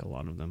I drank a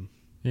lot of them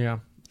Yeah.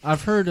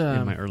 I've heard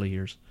in my early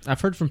years.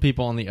 I've heard from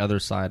people on the other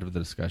side of the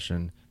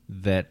discussion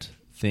that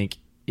think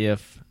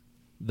if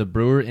the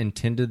brewer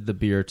intended the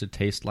beer to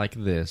taste like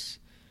this,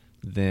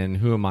 then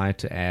who am I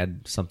to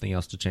add something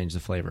else to change the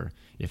flavor?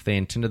 If they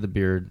intended the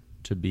beer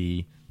to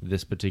be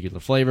this particular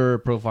flavor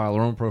profile,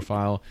 aroma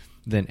profile,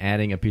 then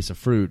adding a piece of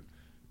fruit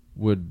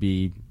would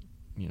be,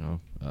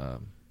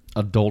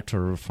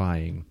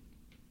 adulterifying.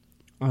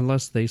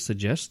 Unless they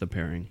suggest the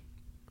pairing.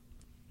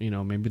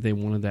 Maybe they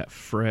wanted that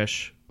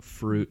fresh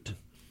fruit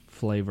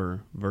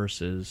flavor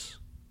versus,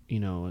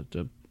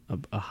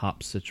 a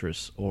hop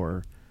citrus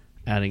or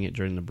adding it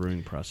during the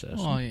brewing process.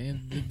 Well,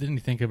 didn't you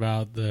think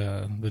about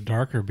the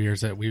darker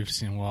beers that we've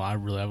seen? Well,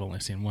 I've only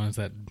seen ones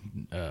that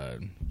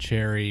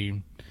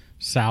cherry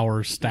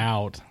sour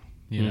stout,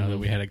 that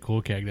we had at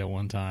Cool Keg at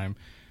one time.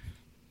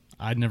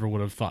 I never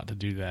would have thought to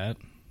do that.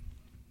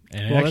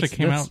 And it actually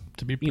came out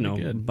to be pretty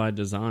good. By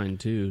design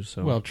too.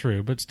 So Well,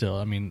 true, but still,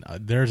 I mean,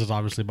 theirs is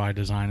obviously by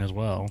design as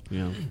well.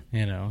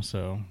 yeah.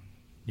 So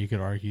you could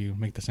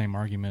make the same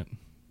argument.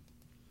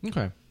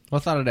 Okay. Well, I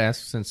thought I'd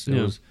ask since it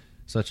Yeah. was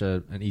such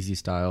an easy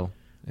style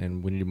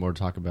and we needed more to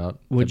talk about.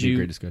 Would That'd be you- a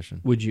great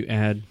discussion. Would you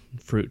add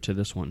fruit to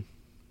this one,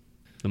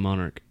 the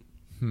Monarch?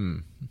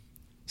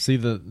 See,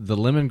 the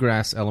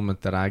lemongrass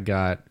element that I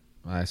got,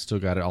 I still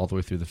got it all the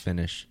way through the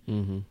finish.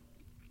 Mm-hmm.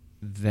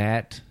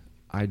 That,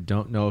 I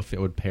don't know if it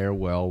would pair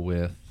well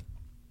with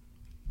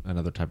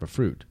another type of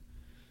fruit.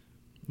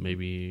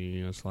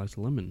 Maybe a slice of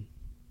lemon.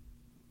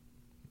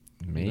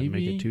 Maybe.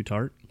 Make it too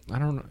tart. I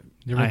don't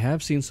know. I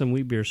have seen some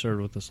wheat beer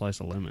served with a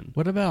slice of lemon.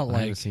 What about I like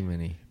haven't seen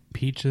many.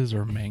 peaches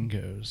or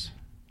mangoes?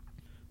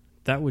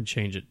 That would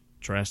change it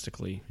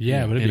drastically.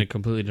 Yeah, but it'd in be- a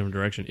completely different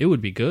direction. It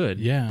would be good.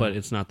 Yeah. but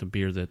it's not the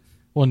beer that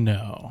Well,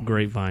 no.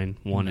 Grapevine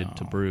wanted No.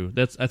 to brew.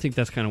 I think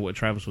that's kind of what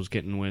Travis was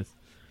getting with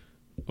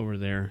over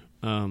there.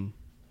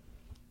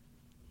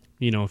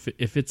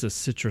 If it's a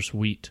citrus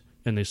wheat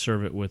and they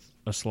serve it with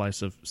a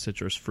slice of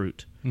citrus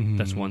fruit,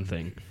 that's one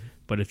thing.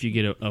 But if you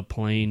get a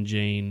plain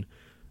Jane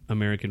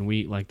American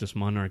wheat like this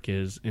Monarch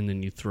is, and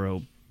then you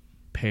throw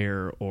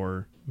pear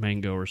or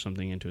mango or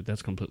something into it,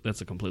 that's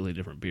a completely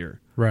different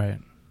beer. Right.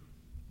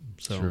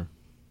 So Sure.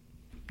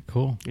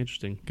 Cool.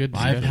 interesting. Good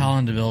My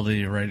discussion.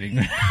 palatability rating.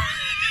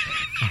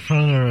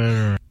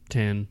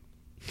 10.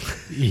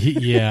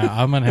 Yeah,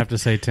 I'm gonna have to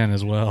say 10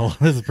 as well.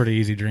 This is pretty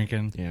easy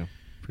drinking. Yeah,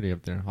 pretty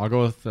up there. I'll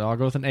go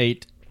with an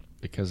 8.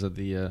 because of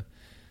the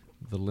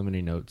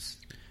limiting notes.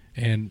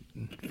 And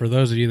for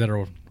those of you that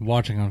are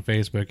watching on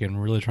Facebook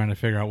and really trying to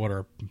figure out what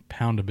our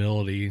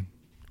poundability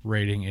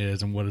rating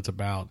is and what it's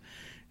about,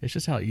 it's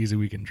just how easy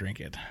we can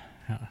drink it.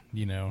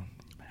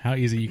 How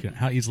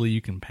easily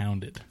you can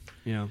pound it.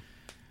 Yeah.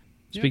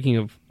 Speaking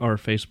of our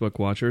Facebook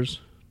watchers,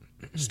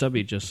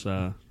 Stubby just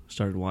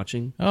started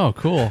watching. Oh,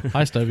 cool.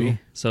 Hi, Stubby.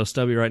 So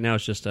Stubby right now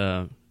is just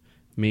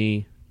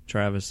me,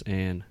 Travis,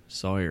 and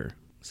Sawyer.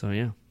 So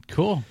yeah.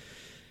 Cool.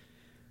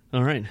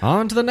 All right.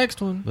 On to the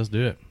next one. Let's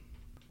do it.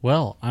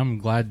 Well, I'm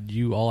glad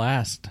you all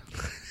asked.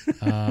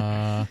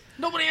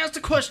 Nobody asked a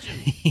question.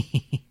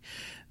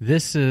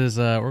 This is,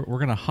 we're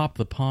going to hop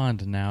the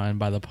pond now. And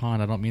by the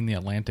pond, I don't mean the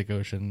Atlantic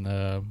Ocean,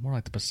 more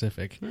like the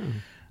Pacific.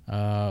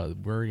 We're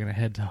going to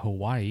head to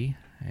Hawaii.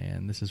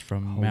 And this is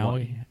from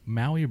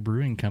Maui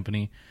Brewing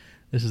Company.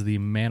 This is the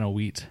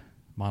Mono-Wheat.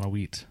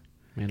 Mono-Wheat.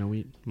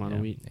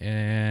 Yeah.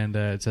 And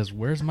it says,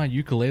 "Where's my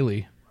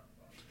ukulele?"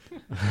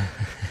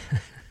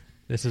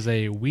 This is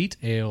a wheat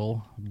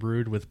ale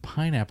brewed with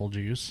pineapple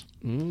juice.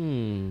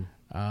 Mm.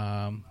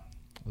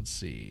 Let's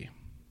see.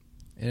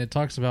 And it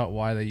talks about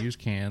why they use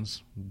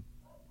cans.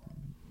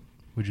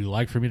 Would you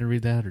like for me to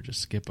read that or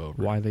just skip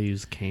over? Why they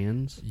use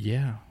cans?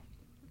 Yeah.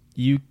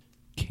 You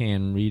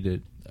can read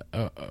it.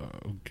 Oh,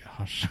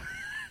 gosh.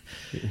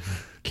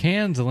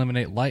 Cans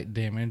eliminate light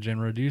damage and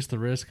reduce the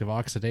risk of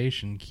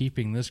oxidation,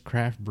 keeping this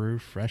craft brew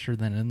fresher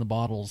than in the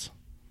bottles.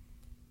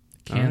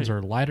 Cans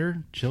are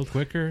lighter, chill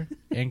quicker,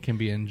 and can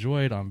be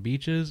enjoyed on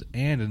beaches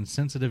and in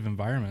sensitive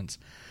environments.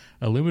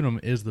 Aluminum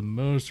is the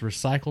most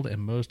recycled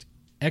and most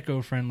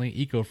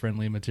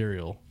eco-friendly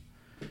material.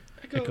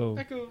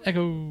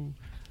 Echo.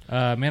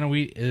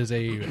 Mono-Wheat is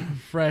a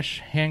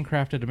fresh,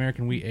 handcrafted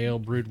American wheat ale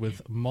brewed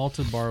with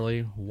malted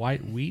barley,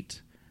 white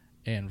wheat,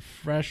 and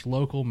fresh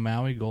local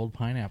Maui Gold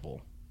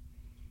pineapple.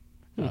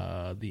 The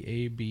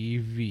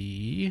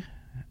ABV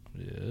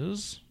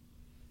is...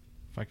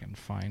 If I can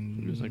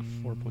find... It was like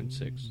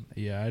 4.6.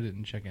 Yeah, I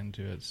didn't check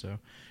into it, so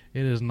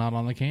it is not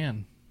on the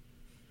can.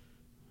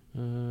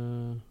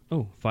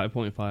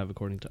 5.5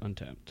 according to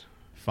Untapped.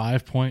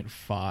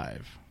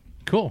 5.5.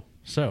 Cool.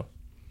 So,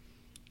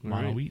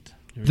 Mono-Wheat.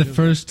 The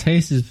first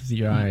taste is with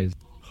your eyes.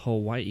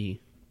 Hawaii.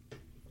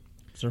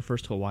 Is our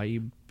first Hawaii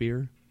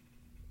beer?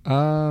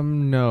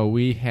 No,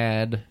 we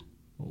had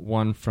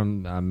one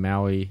from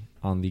Maui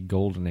on the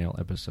Golden Ale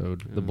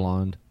episode, the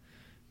blonde.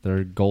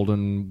 Their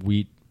golden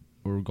wheat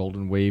or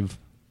golden wave.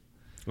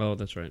 Oh,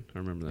 that's right. I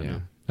remember that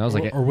now. That was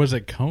or was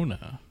it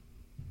Kona?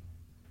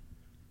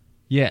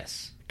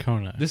 Yes.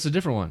 Kona. This is a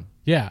different one.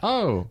 Yeah.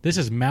 Oh. This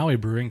is Maui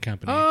Brewing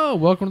Company. Oh,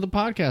 welcome to the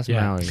podcast,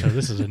 yeah. Maui. So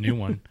this is a new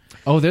one.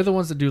 Oh, they're the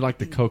ones that do like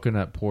the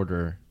coconut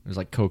porter. There's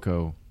like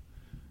cocoa.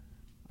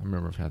 I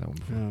remember I've had that one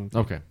before. Oh,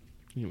 okay.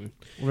 Anyway,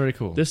 Very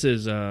cool. this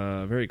is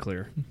very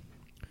clear.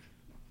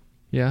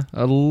 Yeah,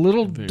 a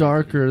little Very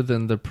darker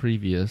than the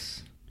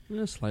previous.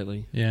 Yeah,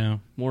 slightly. Yeah.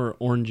 More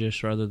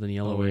orangish rather than Oh,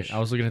 yellowish. wait, I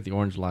was looking at the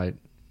orange light.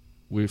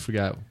 We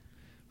forgot.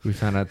 We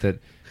found out that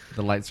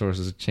the light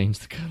sources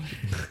changed the color.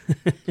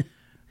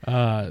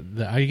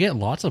 I get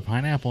lots of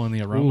pineapple in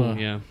the aroma. Ooh,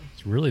 yeah.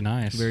 It's really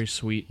nice. Very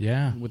sweet.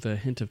 Yeah. With a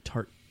hint of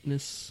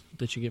tartness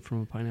that you get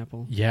from a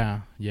pineapple.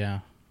 Yeah.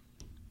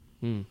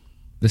 Mm.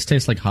 This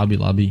tastes like Hobby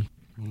Lobby.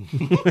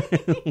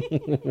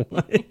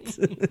 What?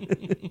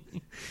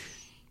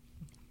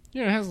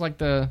 Yeah, it has like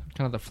the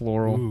kind of the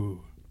floral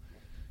Ooh,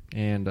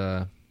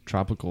 and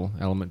tropical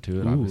element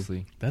to it, Ooh.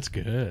 obviously. that's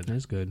good.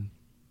 That's good.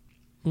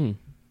 Mm.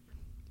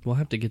 We'll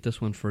have to get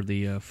this one for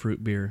the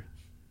fruit beer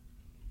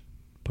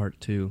part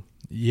 2.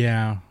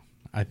 Yeah.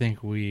 I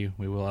think we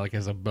will, like,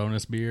 as a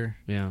bonus beer.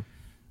 Yeah.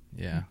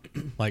 Yeah.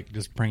 Like,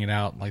 just bring it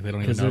out like they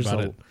don't even 'Cause know there's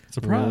about a it.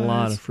 Surprise. A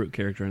lot of fruit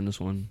character in this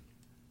one.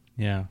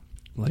 Yeah.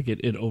 Like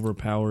it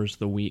overpowers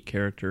the wheat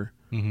character.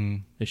 Mm-hmm.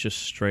 It's just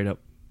straight up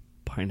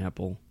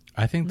pineapple.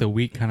 I think the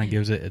wheat kind of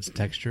gives it its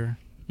texture,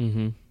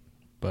 Mm-hmm.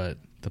 but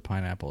the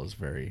pineapple is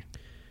very...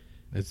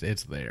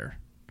 It's there.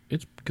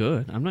 It's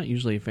good. I'm not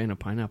usually a fan of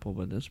pineapple,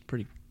 but that's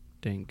pretty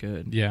dang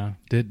good. Yeah.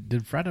 Did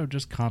Fredo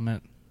just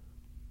comment?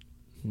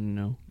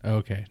 No.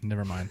 Okay,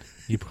 never mind.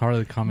 He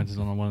probably commented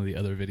on one of the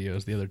other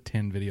videos, the other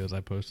 10 videos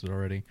I posted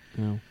already.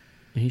 No.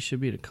 He should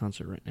be at a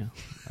concert right now.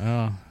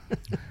 Oh.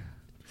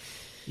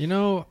 You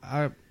know,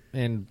 I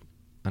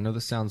know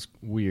this sounds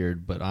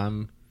weird, but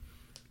I'm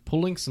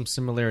pulling some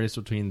similarities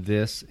between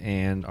this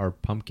and our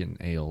pumpkin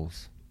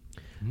ales.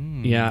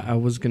 Yeah, I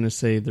was going to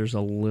say there's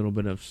a little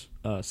bit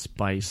of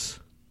spice.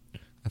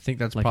 I think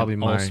that's Like probably an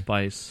my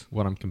allspice.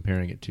 what I'm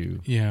comparing it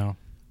to. Yeah.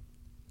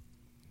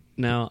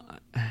 Now,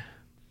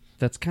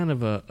 that's kind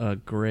of a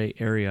gray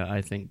area,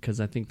 I think, because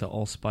I think the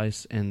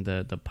allspice and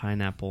the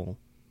pineapple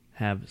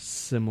have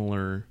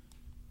similar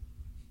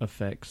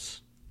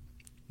effects.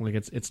 Like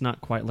it's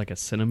not quite like a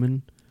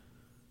cinnamon,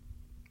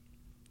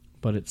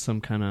 but it's some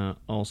kind of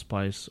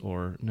allspice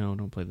or... No,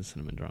 don't play the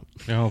cinnamon drop.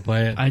 Oh,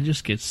 play it. I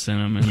just get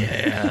cinnamon.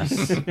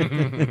 Yes.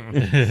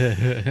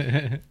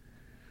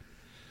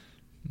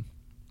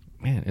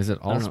 Man, is it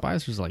I don't know.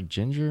 allspice or is it like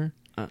ginger?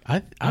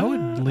 I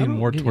would lean don't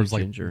more give you towards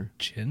like ginger.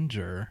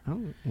 ginger.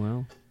 Oh,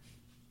 well.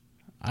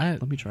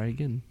 Let me try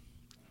again.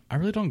 I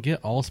really don't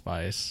get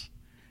allspice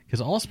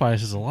because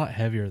allspice is a lot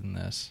heavier than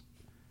this.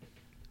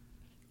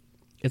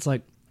 It's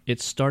like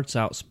it starts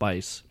out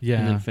spice Yeah.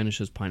 and then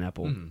finishes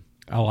pineapple.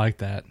 I like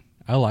that.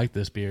 I like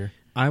this beer.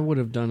 I would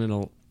have done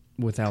it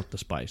without the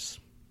spice.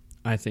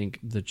 I think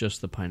that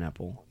just the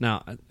pineapple.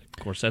 Now, of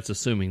course, that's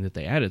assuming that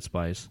they added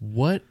spice.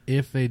 What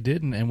if they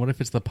didn't? And what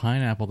if it's the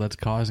pineapple that's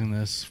causing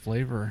this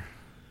flavor?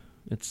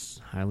 It's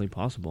highly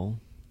possible.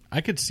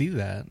 I could see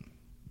that.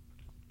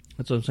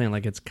 That's what I'm saying.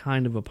 Like, it's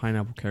kind of a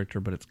pineapple character,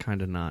 but it's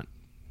kind of not.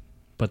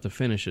 But the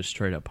finish is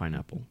straight up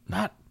pineapple.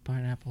 Not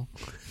pineapple.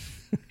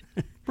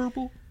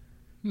 Purple.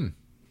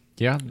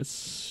 Yeah, It's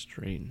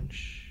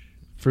strange.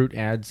 fruit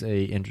adds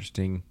a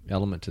interesting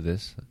element to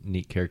this,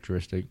 neat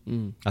characteristic.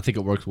 I think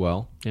it works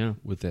well Yeah,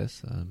 with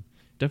this.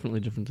 definitely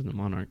different than the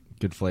Monarch.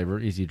 Good flavor,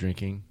 easy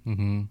drinking.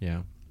 Mm-hmm.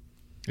 Yeah.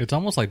 It's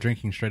almost like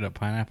drinking straight up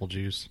pineapple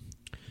juice.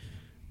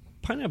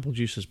 Pineapple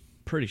juice is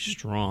pretty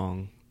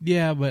strong.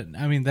 Yeah, but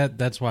I mean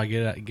that's why I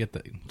get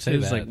the say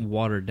It's that. like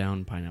watered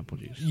down pineapple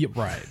juice. Yeah,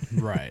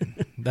 right.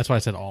 That's why I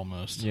said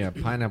almost. Yeah,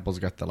 pineapple's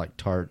got the like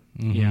tart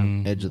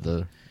Mhm. edge of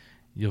the...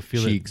 You'll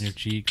feel Cheeks. it in your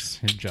cheeks,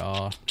 your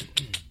jaw.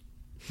 And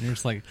you're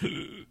just like,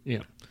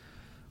 Yeah,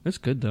 that's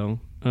good though.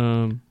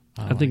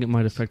 I think it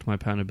might affect my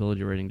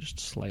poundability rating just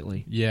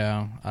slightly.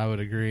 yeah, I would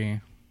agree.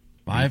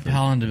 My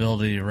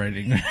palatability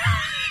rating.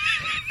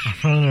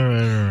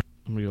 I'm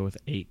gonna go with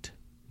 8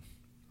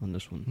 on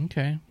this one.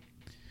 Okay,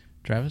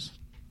 Travis.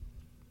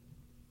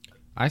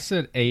 I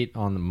said 8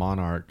 on the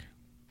Monarch.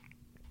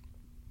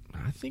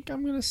 I think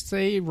I'm going to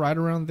say right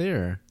around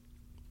there.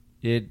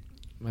 It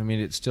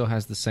still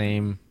has the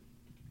same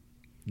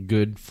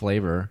good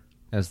flavor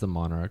as the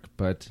Monarch,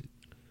 but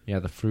yeah,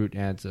 the fruit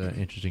adds an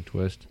interesting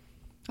twist.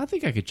 I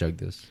think I could chug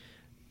this.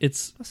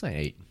 It's I'll say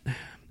 8.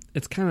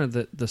 it's kind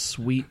of the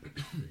sweet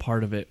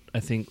part of it. I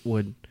think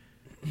would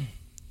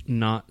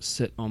not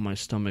sit on my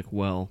stomach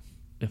well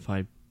if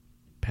I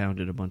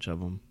pounded a bunch of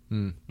them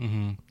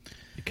Mm-hmm.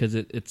 because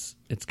it's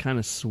kind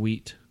of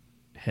sweet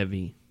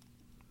heavy,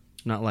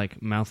 not like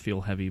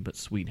mouthfeel heavy, but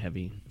sweet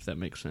heavy. If that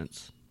makes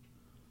sense.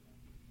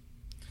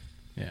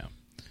 Yeah.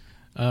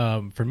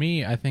 For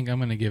me, I think I'm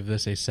going to give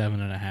this a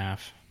 7.5.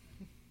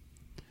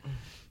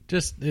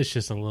 It's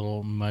just a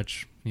little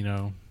much,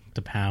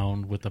 to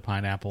pound with the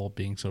pineapple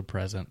being so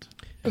present.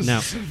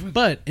 Now,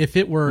 But if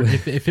it were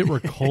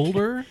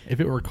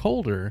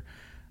colder,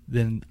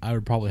 then I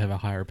would probably have a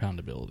higher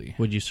poundability.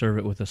 would you serve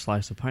it with a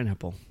slice of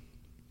pineapple?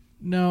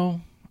 No,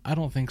 I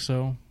don't think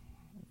so.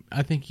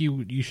 I think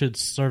you should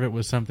serve it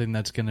with something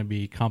that's going to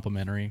be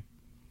complimentary.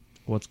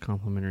 What's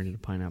complimentary to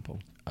pineapple?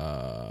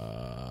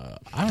 I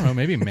don't know,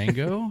 maybe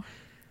mango,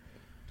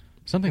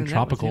 something And that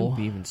would tropical.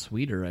 be even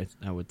sweeter,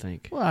 I would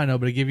think. Well, I know,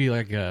 but it give you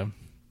like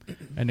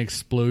an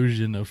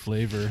explosion of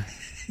flavor.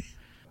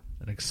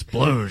 An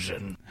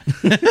explosion.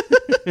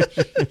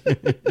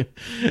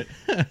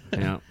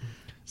 Yeah,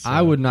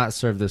 I would not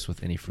serve this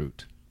with any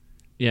fruit.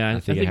 yeah. I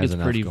think think it has it's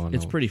enough pretty. going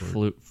It's on pretty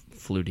for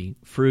fruity.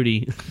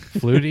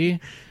 Fluty.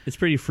 It's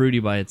pretty fruity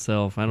by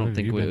itself. I What don't have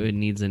think you been- it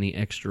needs any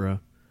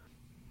extra.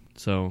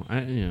 So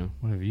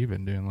What have you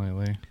been doing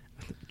lately?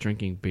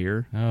 drinking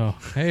beer Oh,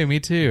 hey, me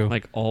too.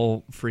 like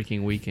all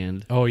freaking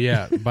weekend. Oh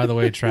yeah. By the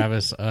way,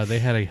 Travis, they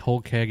had a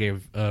whole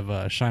keg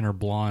of Shiner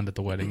Blonde at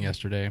the wedding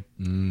yesterday.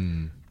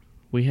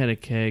 We had a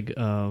keg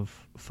of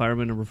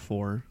Fireman Number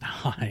 4,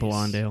 Nice.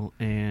 Blonde Ale,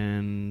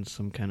 and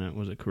some kind of,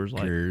 was it Coors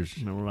Light?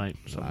 Coors. Miller Lite,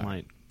 something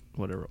light,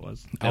 whatever it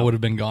was. I would have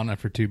been gone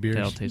after 2 beers.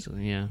 They all tasted,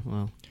 yeah.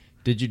 Well,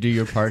 Did you do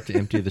your part to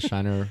empty the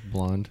Shiner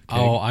Blonde keg?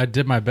 Oh, I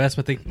did my best,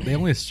 but they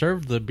only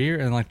served the beer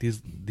in like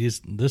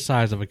this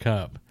size of a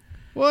cup.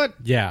 What?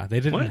 Yeah,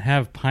 they didn't What?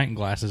 have pint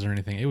glasses or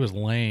anything. It was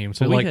lame.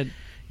 So Well, we like had-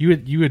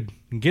 you would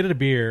get a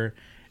beer,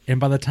 and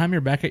by the time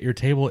you're back at your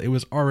table, it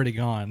was already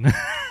gone.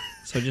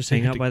 so just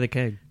hang out by the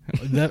keg.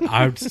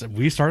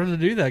 We started to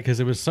do that because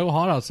it was so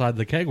hot outside.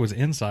 The keg was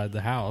inside the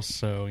house,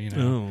 so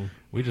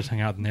we just hung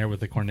out in there with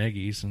the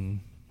Cornegis and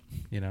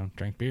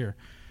drank beer.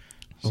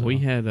 Well, So- we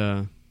had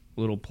a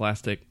little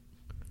plastic,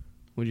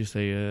 what'd you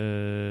say,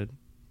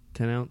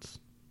 10 ounce,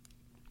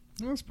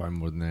 That's probably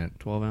more than that.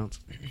 12 ounce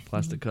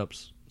plastic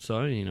cups.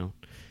 So,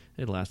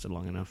 it lasted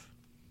long enough.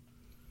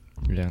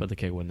 Yeah. But the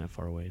keg wasn't that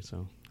far away,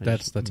 so I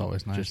That's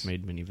always nice. Just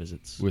made many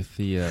visits. With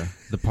the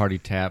party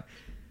tap,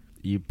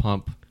 you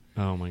pump,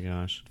 Oh my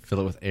gosh! fill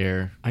it with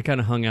air. I kind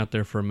of hung out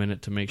there for a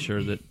minute to make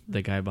sure that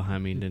the guy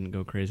behind me didn't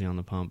go crazy on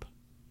the pump,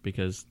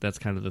 because that's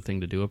kind of the thing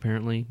to do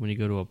apparently when you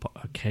go to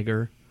a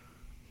kegger.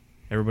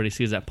 Everybody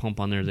sees that pump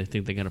on there, they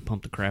think they got to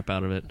pump the crap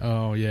out of it.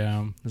 Oh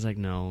yeah, It's like,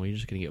 no, you're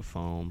just gonna get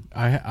foam.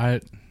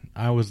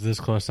 I was this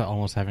close to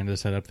almost having to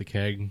set up the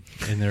keg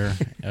in their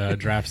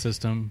draft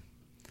system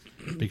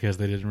because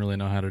they didn't really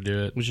know how to do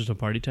it. It was just a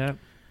party tap.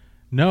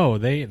 No,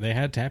 they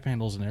had tap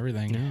handles and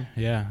everything. Yeah.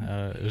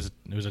 Yeah, it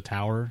was a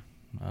tower.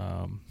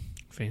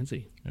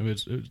 Fancy. It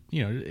was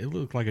it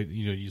looked like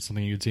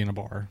something you'd see in a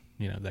bar,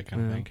 that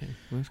kind of thing. Okay,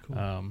 well, that's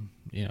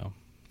cool.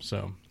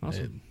 So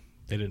Awesome.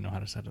 they didn't know how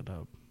to set it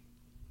up.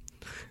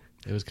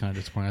 It was kind of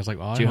disappointing. I was like,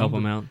 well, Did you help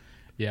him out?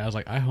 Yeah, I was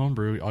like, I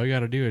homebrew. All you got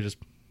to do is just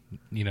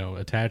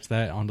attach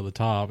that onto the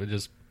top. It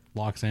just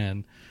locks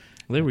in.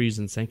 Well, they were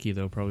using Senki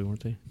though, probably,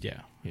 weren't they?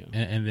 Yeah. Yeah.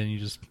 And then you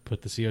just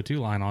put the CO2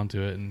 line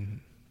onto it, and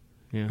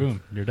Yeah.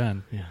 boom, you're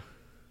done. Yeah.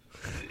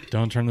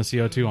 Don't turn the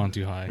CO2 on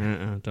too high.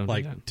 Don't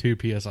Like do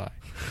 2 psi. that.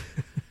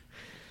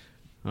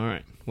 All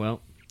right.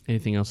 Well,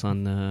 anything else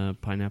on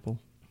pineapple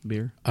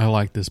beer? I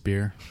like this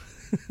beer.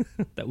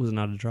 That was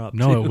not a drop.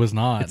 No, too. it was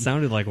not. It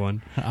sounded like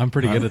one. I'm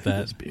pretty good at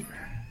that.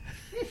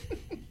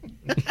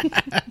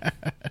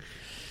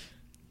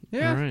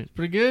 Yeah, All right. it's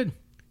pretty good.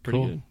 Pretty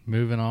Cool. good.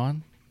 Moving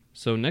on.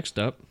 So next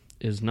up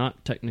is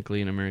not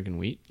technically an American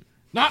wheat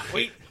Not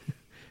wheat.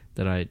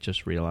 that I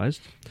just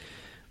realized.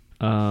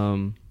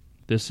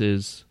 This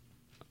is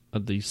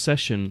the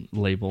Session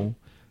label,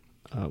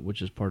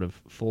 which is part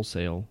of Full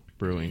Sail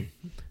Brewing,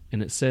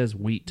 and it says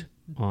wheat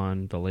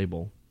on the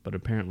label, but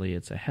apparently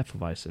it's a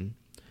Hefeweizen,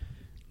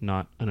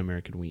 not an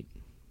American wheat.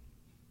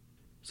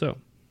 So,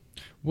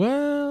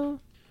 Well,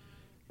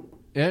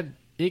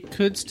 it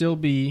could still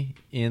be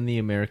in the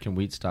American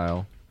wheat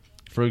style.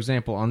 For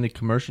example, on the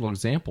commercial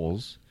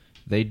examples,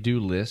 they do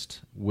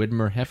list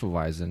Widmer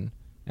Hefeweizen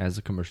as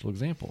a commercial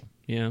example.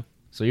 yeah.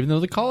 So even though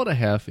they call it a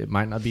Hef, it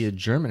might not be a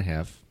German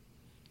Hef.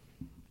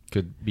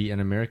 Could be an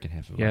American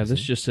Hefeweizen. Yeah,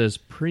 this just says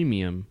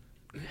premium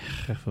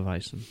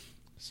Hefeweizen.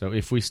 So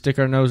if we stick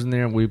our nose in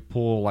there and we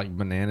pull like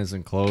bananas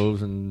and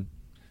cloves and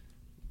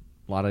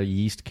a lot of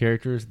yeast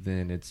characters,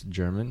 then it's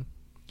German.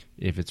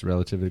 If it's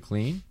relatively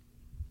clean,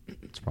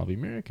 it's probably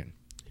American.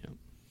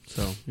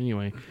 So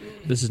anyway,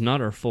 this is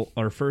not our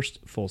first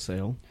Full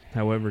Sail.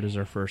 However, it is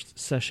our first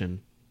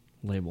Session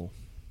label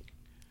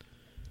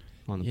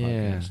on the Yeah.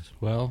 podcast.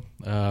 Well,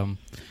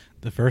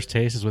 the first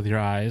taste is with your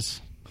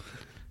eyes.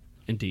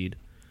 Indeed.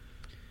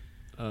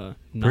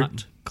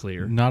 Not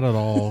clear. Not at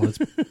all. It's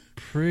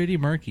pretty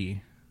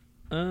murky.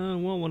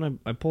 Well, when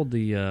I pulled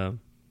the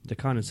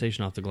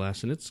condensation off the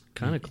glass, and it's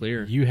kind of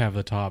clear. You have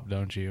the top,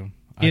 don't you?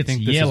 I It's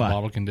think this yellow. is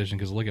bottle condition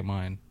because look at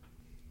mine.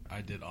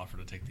 I did offer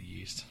to take the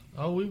yeast.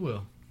 Oh, we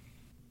will.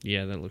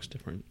 Yeah, that looks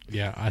different.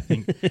 Yeah, I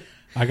think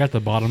I got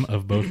the bottom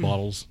of both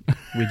bottles.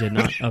 We did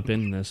not up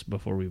in this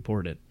before we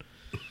poured it.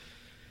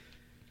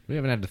 We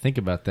haven't had to think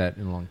about that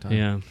in a long time.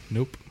 Yeah.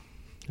 Nope.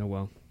 Oh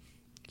well.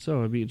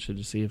 So I'd be interested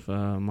to see if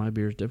my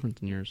beer is different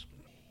than yours.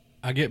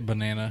 I get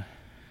banana.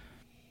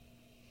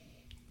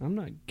 I'm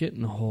not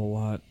getting a whole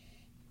lot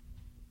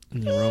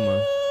in the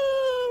aroma.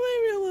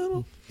 Maybe a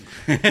little.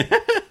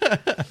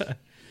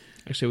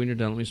 Actually, when you're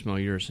done, let me smell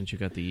yours since you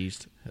got the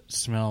yeast.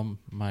 Smell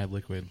my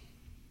liquid.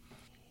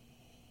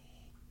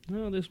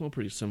 No, they smell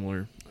pretty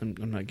similar. I'm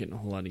not getting a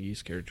whole lot of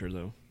yeast character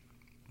though.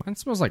 Mine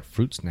smells like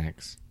fruit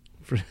snacks.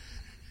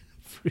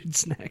 Fruit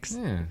snacks.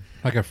 Yeah.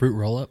 Like a fruit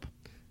roll-up?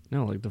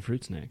 No, like the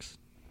fruit snacks.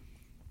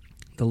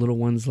 The little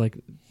ones like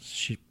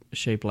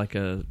shaped like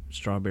a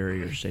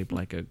strawberry or shaped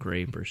like a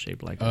grape or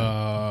shaped like an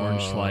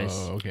orange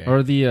slice. Okay.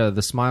 Or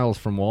the smiles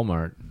from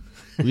Walmart.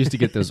 We used to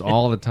get those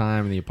all the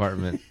time in the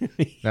apartment.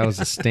 That was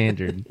a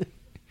standard.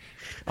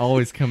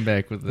 Always come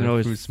back with the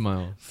always fruit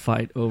smile.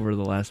 Fight over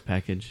the last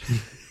package.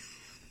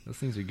 Those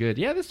things are good.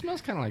 Yeah, this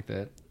smells kind of like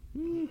that.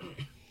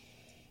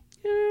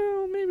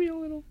 Yeah, maybe a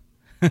little.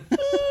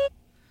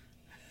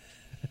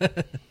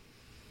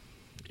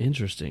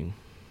 Interesting.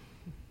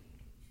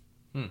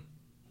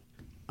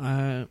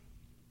 I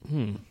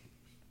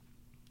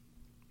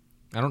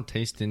don't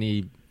taste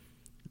any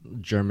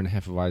German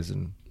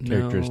Hefeweizen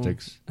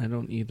characteristics. No, I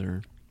don't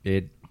either.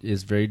 It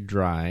is very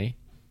dry.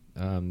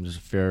 There's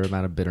a fair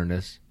amount of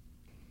bitterness.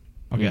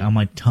 Okay, on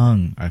my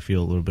tongue, I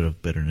feel a little bit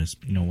of bitterness.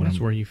 You know, when That's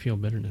I'm, where you feel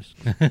bitterness.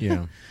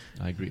 Yeah,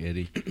 I agree,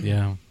 Eddie.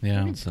 Yeah, I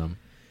yeah. need some.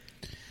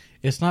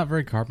 It's not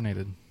very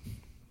carbonated.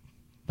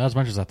 Not as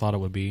much as I thought it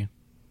would be.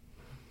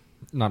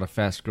 Not a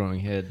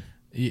fast-growing head.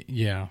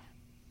 Yeah.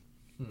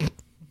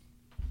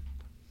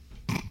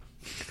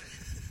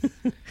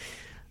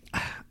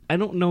 I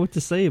don't know what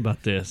to say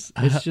about this.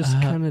 It's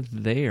just kind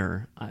of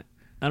there. I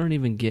don't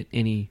even get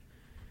any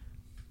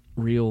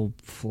real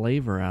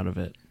flavor out of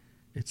it.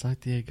 It's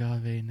like the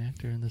agave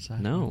nectar in the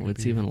side. No,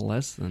 it's even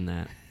less than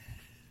that.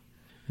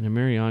 And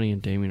Mariani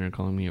and Damien are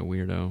calling me a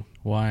weirdo.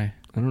 Why?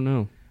 I don't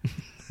know.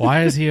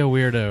 Why is he a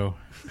weirdo?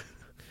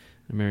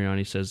 And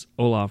Mariani says,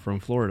 Hola from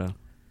Florida.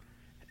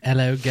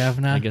 Hello,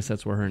 governor. I guess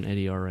that's where her and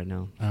Eddie are right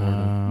now.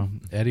 Florida.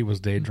 Eddie was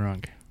day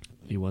drunk.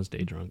 He was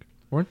day drunk.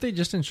 Weren't they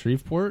just in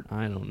Shreveport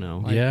I don't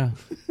know. Yeah.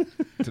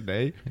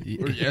 today?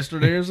 Or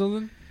yesterday or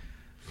something?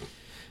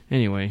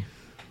 Anyway,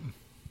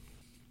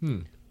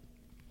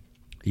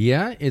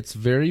 Yeah, it's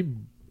very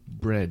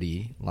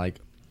bready, like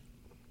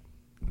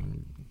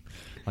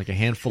a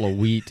handful of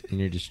wheat, and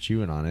you're just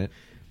chewing on it.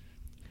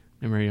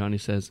 and Mariani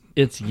says,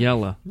 it's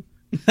yellow.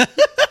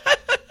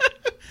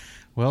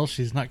 Well,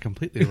 she's not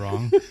completely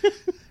wrong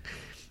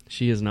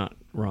She is not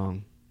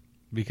wrong.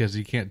 because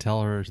you can't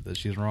tell her that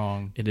she's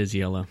wrong. It is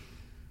yellow.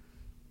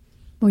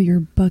 Well, you're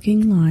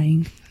bucking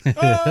lying.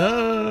 It's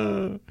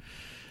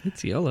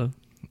yellow.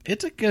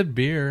 It's a good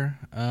beer.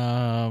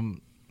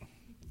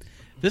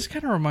 This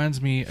kind of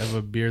reminds me of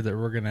a beer that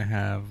we're going to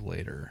have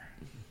later.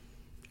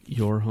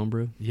 Your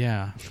homebrew?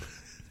 Yeah.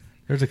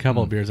 There's a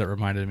couple of beers that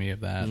reminded me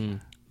of that,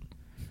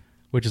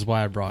 which is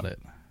why I brought it.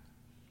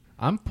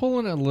 I'm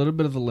pulling a little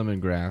bit of the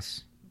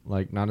lemongrass,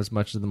 like not as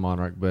much as the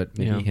Monarch, but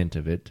maybe a hint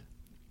of it.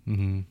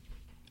 Mm-hmm.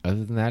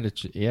 Other than that,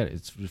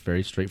 it's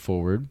very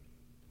straightforward.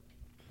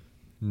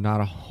 Not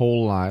a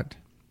whole lot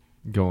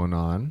going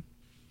on.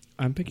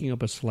 I'm picking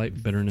up a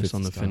slight bitterness Fits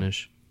on the style.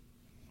 finish.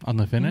 On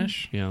the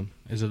finish? Yeah.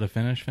 Is it a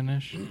finish?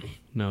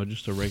 No,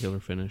 just a regular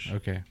finish.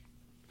 Okay.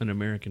 An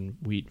American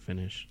wheat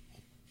finish.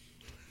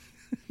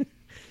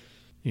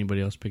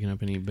 Anybody else picking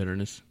up any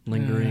bitterness?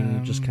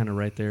 Lingering, just kind of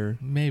right there.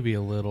 Maybe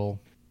a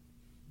little.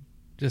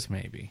 Just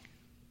maybe.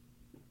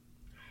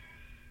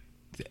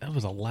 That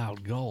was a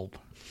loud gulp.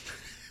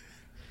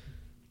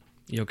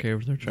 You okay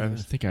over there, I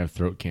Travis? think I have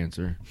throat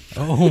cancer.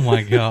 Oh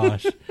my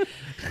gosh.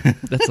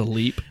 That's a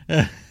leap.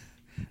 That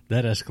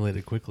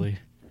escalated quickly.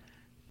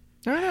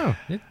 I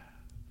don't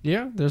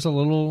know. There's a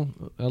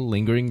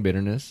lingering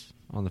bitterness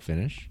on the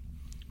finish.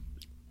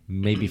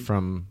 Maybe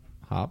from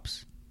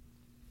hops.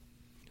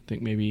 I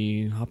think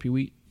maybe hoppy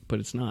wheat, but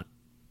it's not.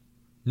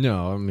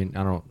 No, I mean,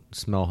 I don't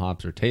smell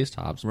hops or taste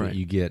hops, Right. but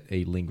you get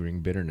a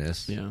lingering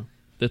bitterness. Yeah.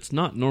 That's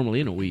not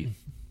normally in a wheat.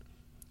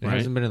 It Right.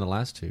 hasn't been in the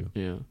last two.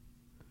 Yeah.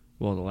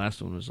 Well, the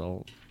last one was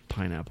all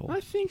pineapple. I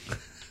think.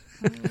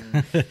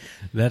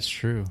 That's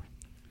true.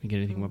 You get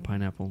anything but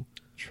pineapple?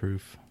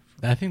 Truth.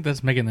 I think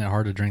that's making it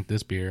hard to drink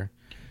this beer.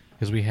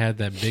 Because we had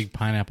that big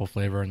pineapple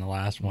flavor in the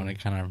last one. It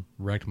kind of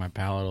wrecked my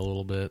palate a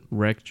little bit.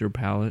 Wrecked your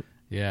palate?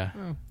 Yeah.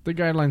 The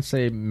guidelines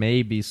say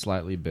maybe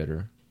slightly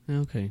bitter.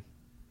 Okay.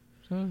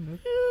 Maybe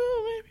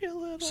a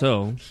little.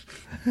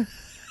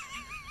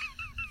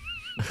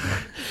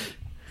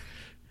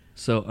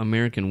 So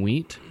American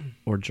wheat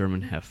or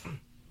German hef?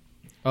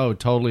 Oh,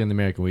 totally on the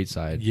American wheat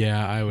side.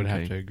 Yeah, I would have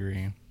Okay. to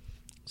agree.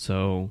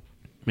 So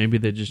maybe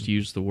they just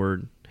used the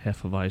word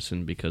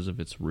Hefeweizen because of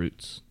its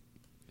roots.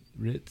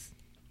 Ritz.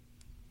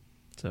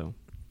 So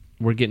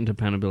we're getting to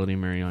poundability,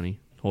 Mariani.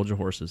 Hold your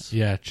horses.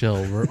 Yeah,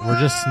 chill. We're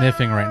just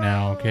sniffing right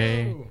now,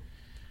 okay?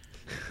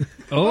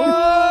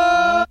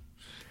 Oh!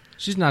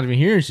 She's not even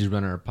here and she's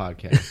running our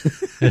podcast.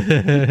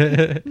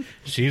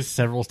 She's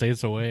several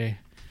states away.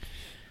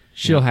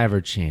 She'll have her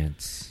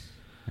chance.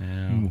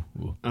 Yeah.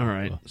 All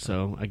right.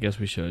 So I guess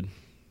we should.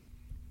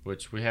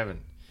 Which we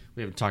haven't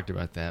talked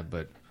about that,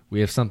 but we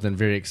have something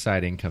very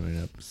exciting coming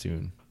up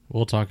soon.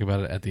 We'll talk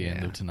about it at the end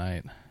Yeah. of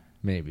tonight.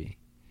 Maybe.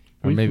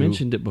 Or We've maybe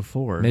mentioned it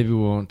before. Maybe we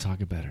won't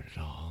talk about it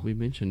at all. We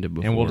mentioned it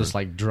before. And we'll just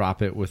like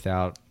drop it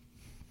without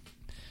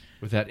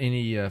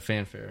any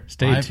fanfare.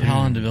 Stay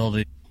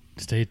tuned.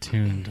 Stay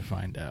tuned to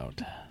find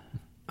out.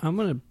 I'm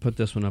going to put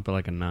this one up at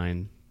like a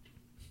 9.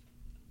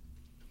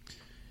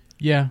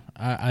 Yeah,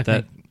 I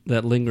think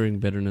That lingering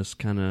bitterness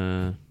kind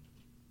of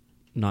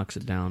knocks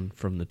it down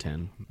from the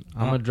 10.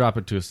 I'm gonna drop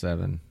it to a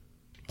 7.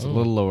 It's a Oh.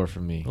 little lower for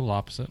me. a little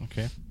opposite.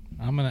 Okay,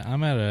 I'm at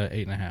a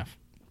 8.5.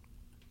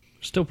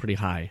 Still pretty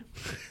high.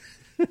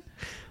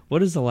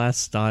 What is the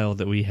last style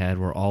that we had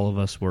where all of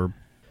us were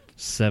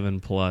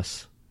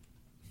 7+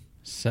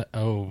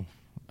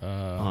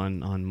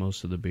 on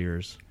most of the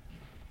beers?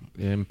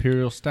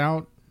 Imperial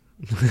Stout.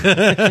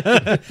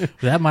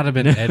 That might have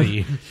been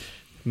Eddie.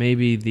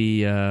 Maybe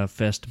the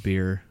Fest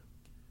beer.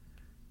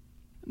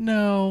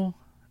 No,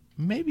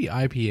 maybe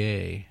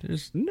IPA.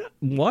 No,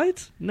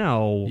 what?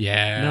 No.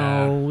 Yeah.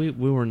 No, we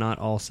were not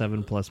all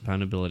 7+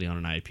 poundability on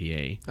an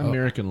IPA.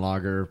 American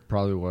Lager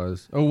probably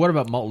was. Oh, what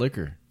about malt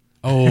liquor?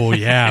 Oh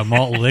yeah,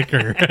 malt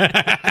liquor.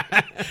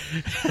 I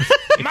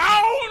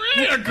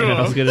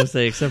was going to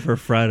say, except for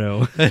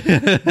Frido.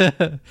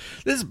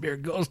 This beer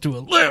goes to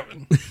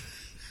 11.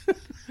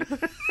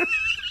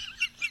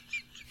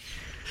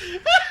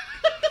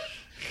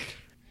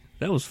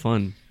 That was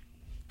fun.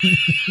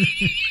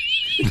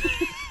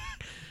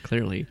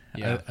 Clearly.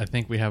 Yeah, I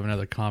think we have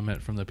another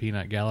comment from the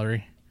Peanut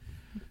Gallery.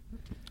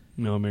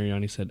 No,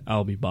 Mariani said,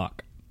 I'll be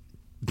Bach.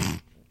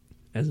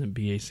 As in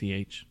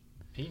BACH.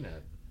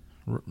 Peanut.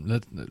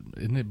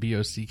 Isn't it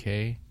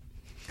BOCK?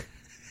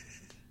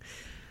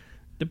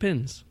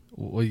 Depends.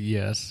 Well,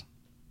 yes,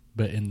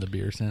 but in the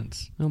beer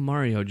sense. Oh,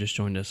 Mario just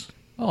joined us.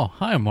 Oh,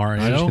 hi,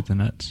 Mario. I just get the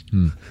nuts.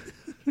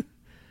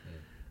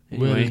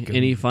 Anyway, Welcome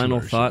any to final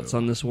our thoughts show.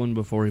 on this one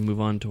before we move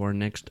on to our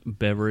next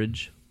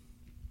beverage?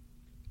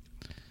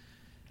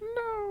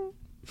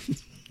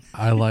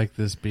 I like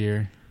this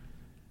beer.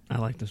 I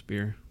like this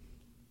beer.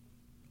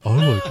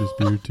 I like this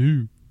beer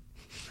too.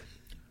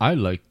 I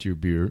liked your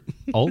beer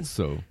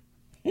also.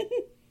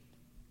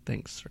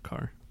 Thanks,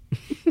 Sarkar.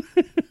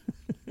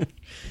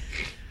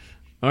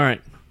 All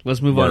right,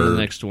 let's move on to the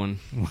next one.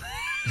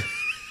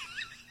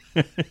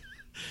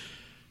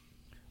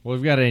 Well,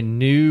 we've got a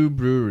new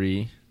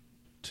brewery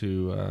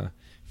to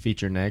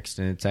feature next,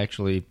 and it's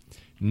actually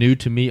new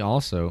to me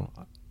also.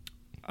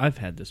 I've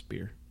had this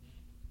beer.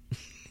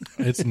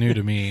 It's new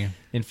to me.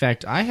 In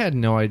fact, I had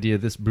no idea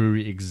this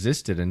brewery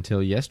existed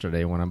until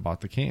yesterday when I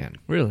bought the can.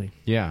 Really?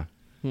 Yeah.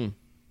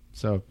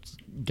 So it's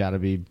got to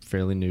be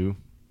fairly new.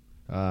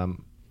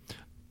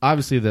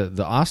 Obviously,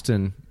 the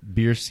Austin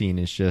beer scene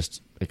is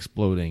just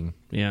exploding.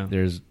 Yeah.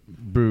 There's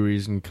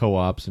breweries and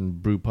co-ops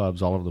and brew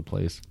pubs all over the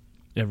place.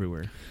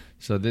 everywhere.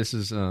 So this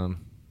is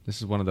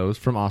one of those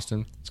from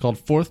Austin. It's called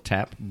Fourth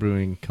Tap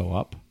Brewing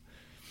Co-op,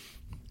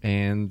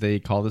 and they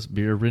call this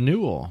beer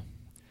Renewal.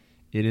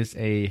 It is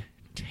a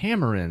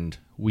tamarind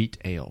wheat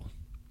ale.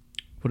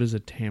 What is a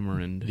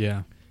tamarind?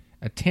 Yeah.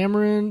 A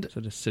tamarind? Is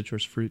it a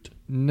citrus fruit?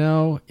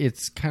 No,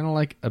 it's kind of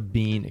like a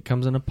bean. It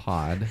comes in a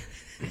pod.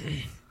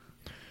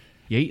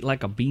 You eat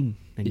like a bean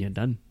and you're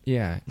done.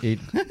 Yeah.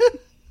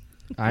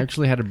 I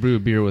actually had to brew a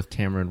beer with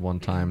tamarind one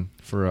time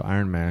for an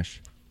Iron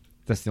Mash.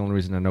 That's the only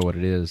reason I know what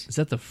it is. Is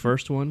that the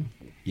first one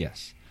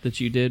Yes. that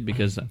you did?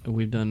 Because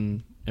we've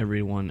done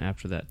every one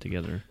after that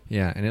together.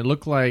 Yeah, and it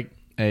looked like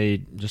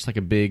just like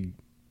a big,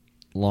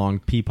 long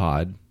pea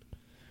pod.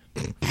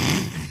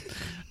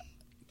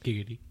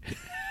 Giggity.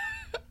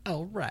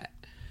 All right.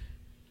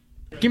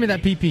 Give me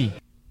that PP.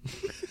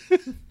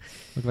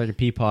 Looked like a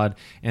pea pod.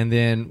 And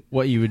then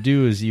what you would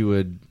do is you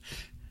would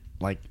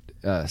like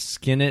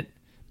skin it,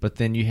 but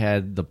then you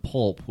had the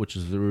pulp, which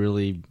is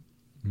really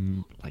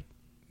like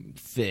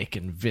thick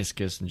and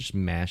viscous and just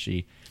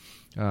mashy.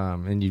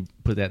 And you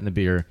put that in the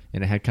beer,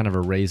 and it had kind of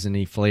a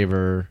raisiny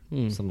flavor,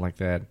 something like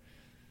that.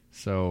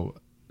 So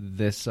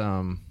this,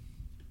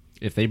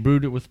 if they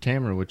brewed it with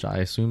tamarind, which I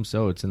assume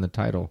so, it's in the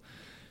title,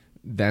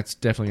 that's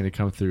definitely going to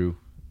come through.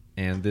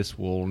 And this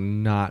will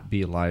not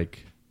be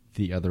like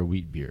the other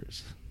wheat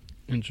beers.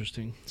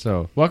 Interesting.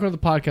 So, welcome to the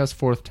podcast,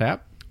 Fourth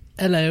Tap.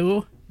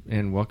 Hello.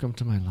 And welcome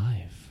to my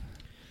life.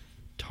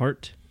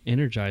 Tart,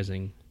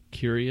 energizing,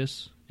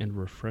 curious, and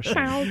refreshing.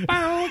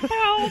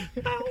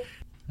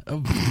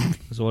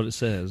 Is what it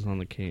says on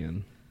the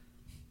can.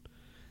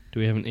 Do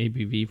we have an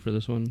ABV for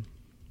this one?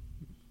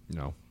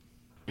 No.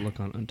 Look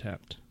on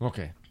Untapped.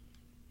 Okay.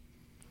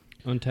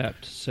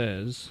 Untapped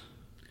says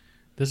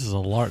This is a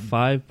lot.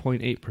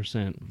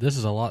 5.8% This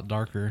is a lot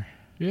darker.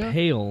 Yeah.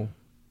 pale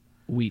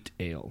wheat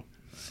ale.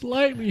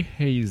 Slightly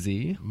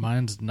hazy.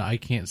 I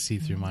can't see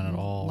through mine at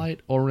all. Light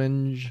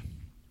orange.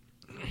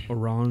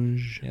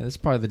 Orange. Yeah, this is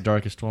probably the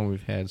darkest one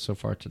we've had so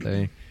far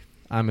today.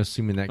 I'm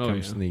assuming that Oh,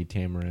 comes yeah. from the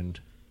tamarind.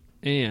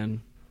 And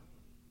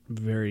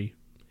very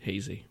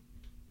hazy.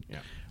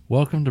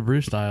 Welcome to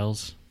Brew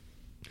Styles.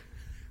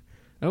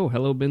 Oh,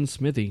 hello, Ben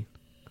Smithy.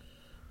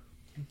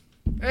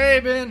 Hey,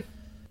 Ben.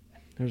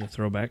 There's a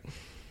throwback.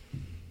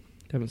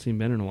 Haven't seen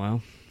Ben in a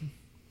while.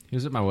 He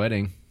was at my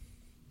wedding.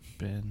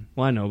 Ben.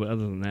 Well, I know, but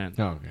other than that,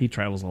 Oh, okay. he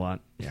travels a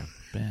lot. Yeah.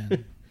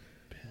 Ben.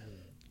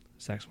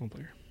 Saxophone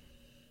player.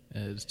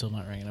 It's still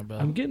not ringing a bell.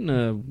 I'm getting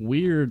a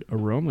weird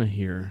aroma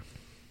here.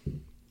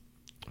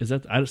 Is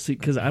that I see?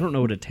 Because I don't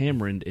know what a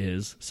tamarind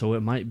is, so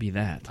it might be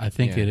that. I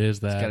think Yeah, it is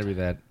that. It's got to be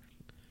that.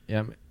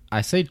 Yeah,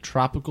 I say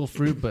tropical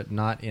fruit, but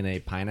not in a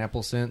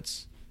pineapple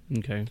sense.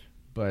 Okay,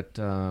 But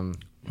or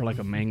like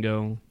a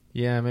mango.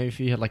 yeah, maybe if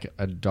you had like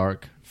a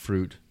dark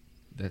fruit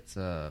that's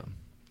that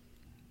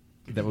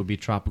would be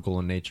tropical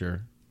in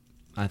nature.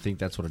 I think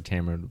that's what a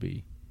tamarind would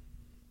be.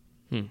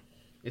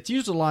 It's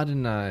used a lot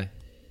in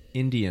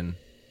Indian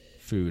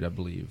food, I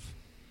believe,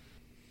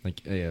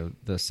 like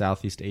the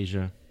Southeast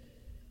Asia.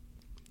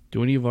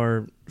 Do any of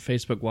our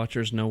Facebook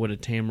watchers know what a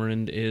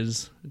tamarind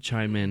is?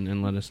 Chime in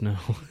and let us know.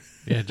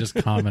 Yeah, just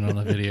comment on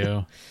the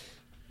video.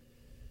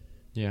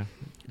 Yeah,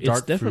 It's Dark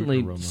fruit definitely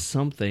aroma.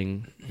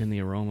 something in the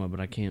aroma, but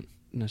I can't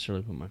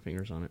necessarily put my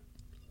fingers on it.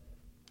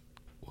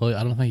 Well,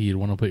 I don't think you'd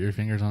want to put your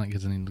fingers on it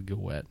because it needs to go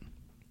wet.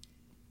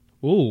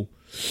 Ooh,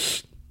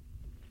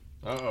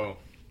 Uh-oh.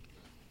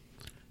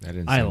 That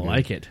didn't I sound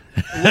like good.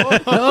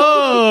 it.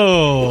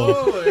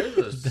 Oh! Oh,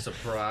 there's a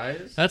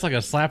surprise. That's like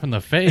a slap in the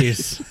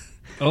face.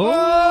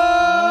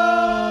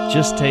 Oh,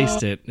 just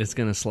taste it. It's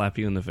gonna slap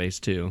you in the face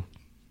too.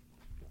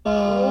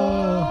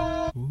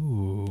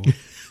 Ooh.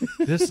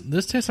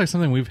 This tastes like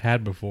something we've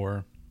had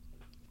before.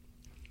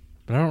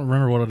 But I don't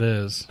remember what it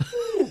is.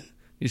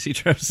 You see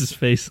Travis's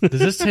face. Does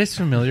this taste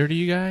familiar to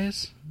you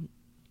guys?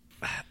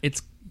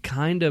 It's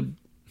kind of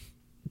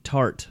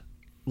tart,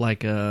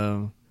 like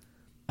a.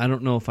 I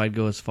don't know if I'd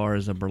go as far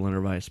as a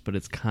Berliner Weiss, but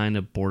it's kind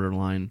of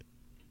borderline.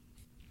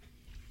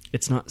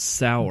 It's not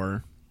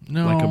sour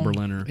No. like a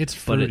Berliner. It's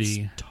but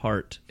fruity. it's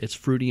tart. It's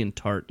fruity and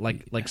tart,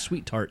 like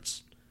sweet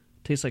tarts.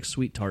 Tastes like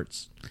sweet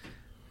tarts.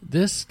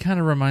 This kind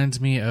of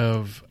reminds me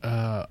of,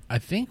 I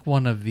think,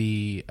 one of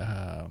the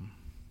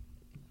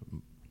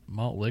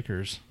malt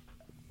liquors.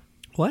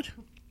 What?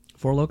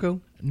 Four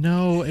Loko?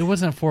 No, it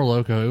wasn't Four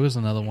Loko. It was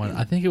another one.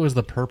 I think it was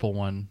the purple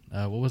one.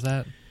 What was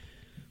that?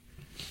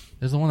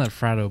 It was the one that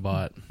Frado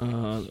bought.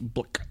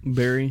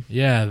 Blackberry.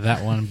 Yeah,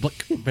 that one.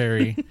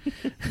 Blackberry.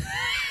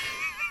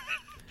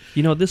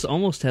 You know, this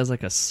almost has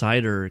like a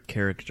cider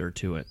character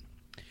to it.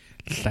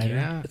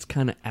 Yeah. It's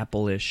kind of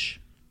apple-ish.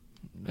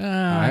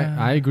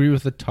 I agree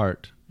with the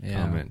tart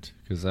Yeah. comment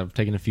because I've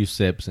taken a few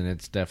sips and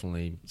it's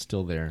definitely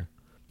still there.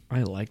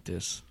 I like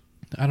this.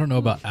 I don't know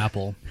about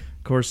apple.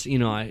 Of course, you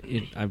know, I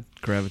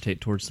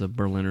gravitate towards the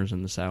Berliners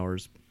and the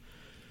sours,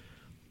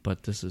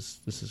 but this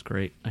is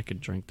great. I could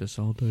drink this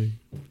all day.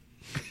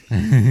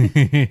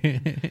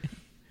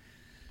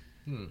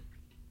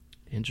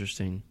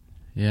 Interesting.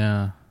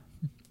 Yeah.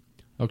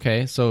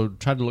 Okay, so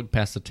try to look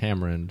past the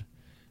tamarind.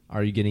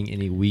 Are you getting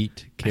any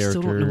wheat I character?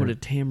 still don't know what a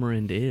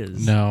tamarind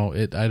is. No,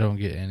 I don't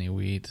get any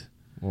wheat.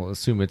 Well,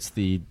 assume it's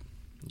the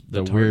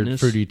The weird tartness?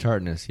 fruity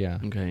tartness. Yeah.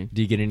 Okay.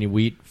 Do you get any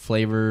wheat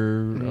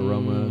flavor,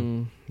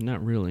 aroma?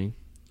 Not really.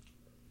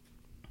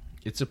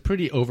 It's a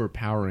pretty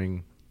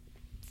overpowering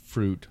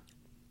fruit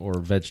or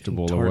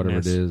vegetable or whatever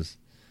it Tartness. is.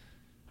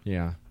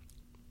 Yeah.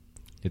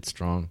 It's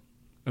strong.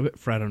 I bet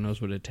Frado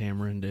knows what a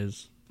tamarind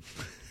is.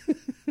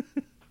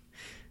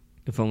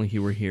 If only he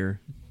were here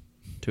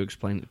to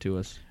explain it to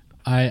us.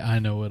 I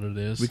know what it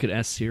is. We could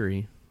ask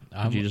Siri.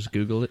 Could you just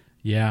Google it?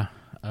 Yeah.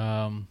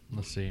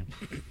 Let's see.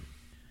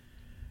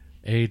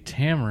 A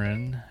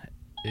tamarind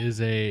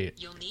is a...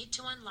 You'll need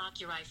to unlock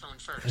your iPhone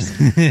first.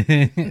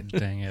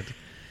 Dang it.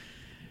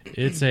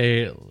 It's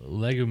a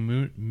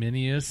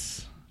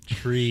leguminous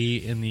tree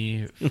in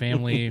the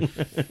family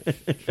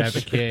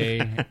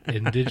Fabaceae,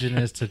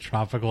 indigenous to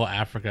tropical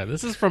Africa.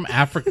 This is from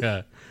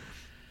Africa.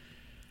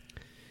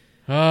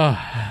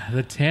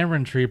 The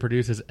tamarind tree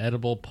produces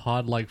edible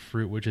pod-like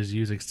fruit, which is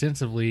used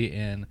extensively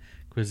in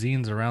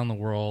cuisines around the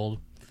world.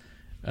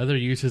 Other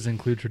uses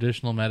include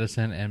traditional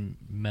medicine and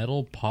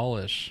metal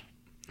polish.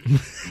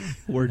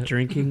 We're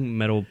drinking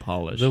metal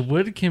polish. The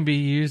wood can be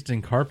used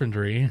in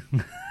carpentry.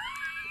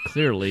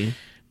 Clearly.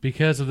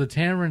 Because of the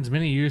tamarind's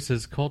many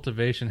uses,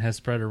 cultivation has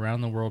spread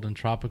around the world in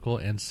tropical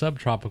and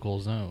subtropical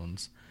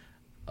zones.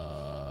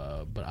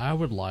 But I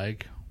would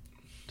like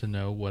to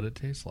know what it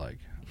tastes like.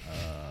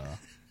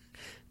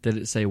 Did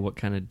it say what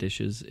kind of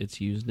dishes it's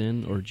used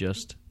in, or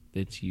just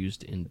it's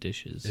used in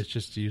dishes? It's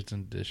just used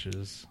in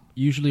dishes.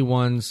 Usually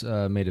ones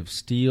made of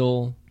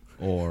steel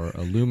or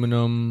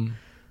aluminum.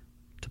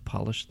 To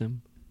polish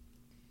them?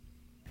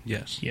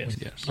 Yes. Yes.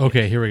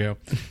 Okay, here we go.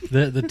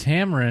 The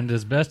tamarind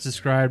is best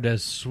described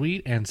as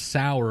sweet and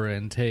sour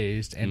in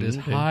taste and is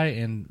Okay. high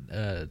in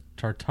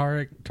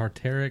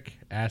tartaric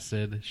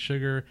acid,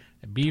 sugar,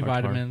 B Tartar.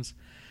 vitamins,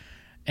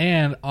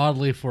 and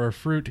oddly for a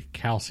fruit,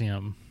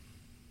 calcium.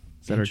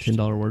 Is that our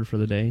 $10 word for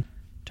the day?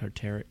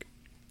 Tartaric.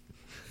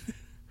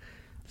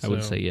 I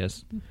would So- say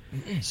yes.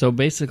 So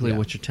basically Yeah.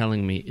 what you're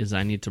telling me is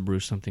I need to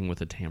brew something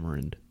with a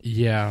tamarind.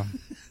 Yeah.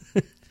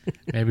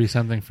 Maybe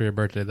something for your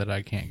birthday that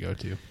I can't go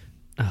to.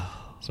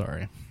 Oh.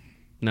 Sorry.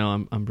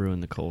 No, I'm brewing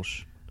the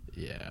Kolsch.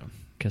 Yeah.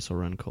 Kessel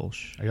Run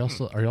Kolsch.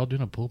 Are y'all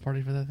doing a pool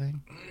party for that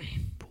thing?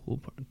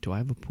 Pool Do I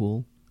have a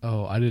pool?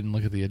 Oh, I didn't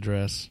look at the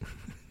address.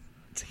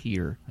 It's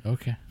here.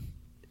 Okay.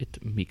 At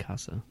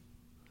Mikasa.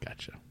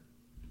 Gotcha.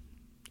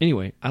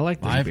 Anyway, I like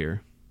this I've-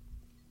 beer.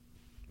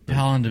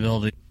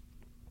 Palatability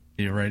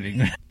rating.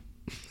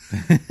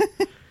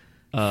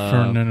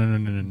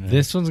 No.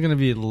 This one's going to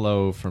be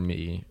low for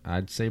me.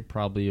 I'd say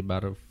probably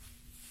about a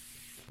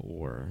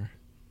 4.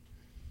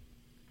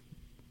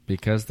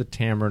 Because the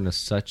tamarind is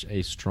such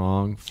a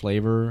strong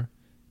flavor.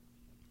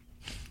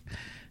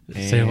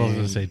 Say what was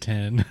And- to say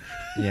 10.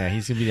 Yeah,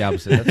 he's going to be the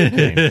opposite.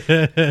 That's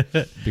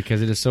okay.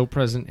 Because it is so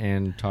present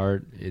and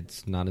tart,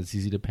 it's not as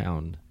easy to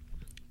pound.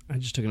 I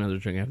just took another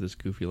drink. I have this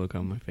goofy look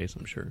on my face,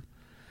 I'm sure.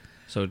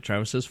 So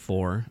Travis says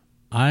 4.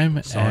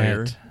 I'm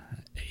Sawyer.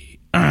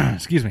 at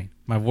excuse me,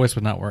 my voice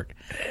would not work.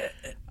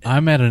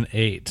 I'm at an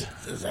 8.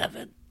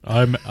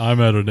 I'm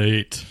at an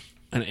 8.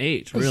 An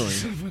 8, really?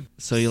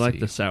 So you like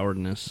the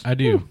sourness. I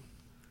do.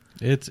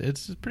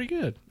 It's pretty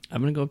good.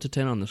 I'm going to go up to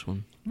 10 on this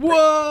one.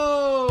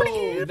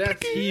 Whoa!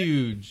 That's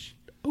huge.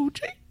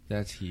 OJ.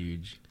 That's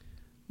huge.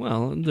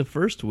 Well, the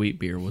first wheat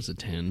beer was a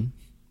 10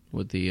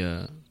 with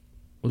the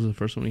was it the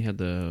first one we had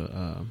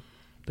the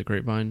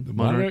grapevine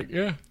Monarch?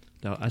 Yeah.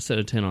 No, I said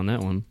a 10 on that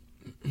one.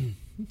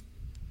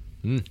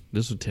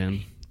 This was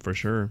 10 for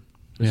sure.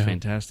 It's Yeah.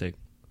 fantastic.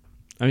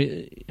 I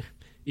mean,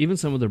 even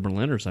some of the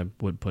Berliners I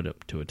would put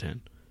up to a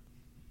 10.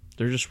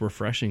 They're just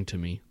refreshing to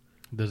me.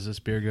 Does this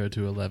beer go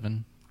to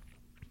 11?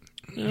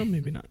 No,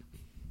 maybe not.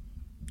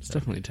 It's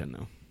definitely a 10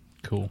 though.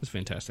 Cool. It's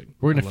fantastic.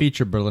 We're I going to love-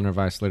 feature Berliner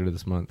Weiss later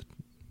this month.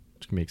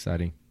 It's going to be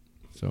exciting.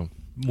 So,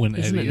 When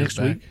Isn't Eddie it is next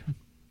back. week?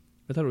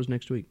 I thought it was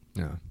next week.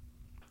 yeah.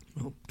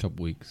 Oh.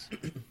 Couple weeks.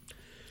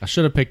 I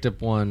should have picked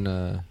up one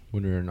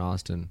when we were in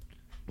Austin.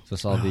 So I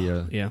saw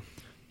Yeah.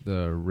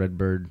 the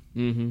Redbird.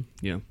 Mm-hmm.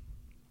 Yeah.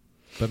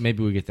 But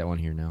maybe we get that one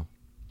here now.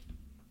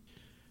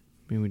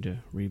 Maybe we need to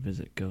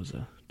revisit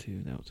Goza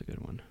too. That was a good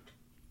one.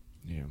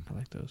 Yeah. I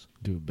like those.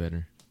 Do it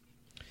better.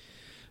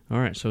 All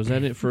right. So is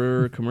that it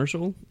for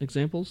commercial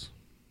examples?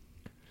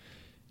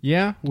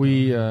 Yeah,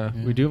 we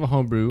do have a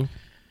homebrew.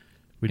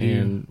 We do.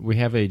 And we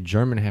have a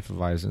German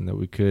Hefeweizen that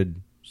we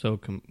could, So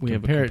we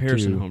have a Compare it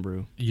comparison to-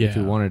 homebrew. Yeah. if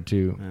we wanted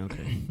to.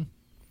 Okay.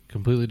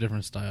 Completely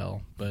different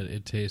style, but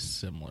it tastes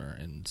similar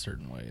in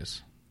certain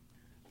ways.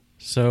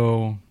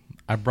 So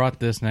I brought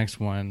this next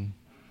one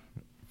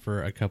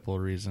for a couple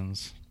of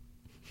reasons.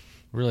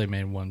 Really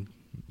made one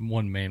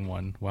main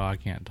one. Wow, I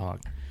can't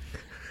talk.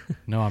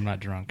 No, I'm not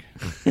drunk.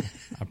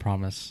 I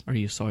promise. Are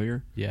you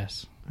Sawyer?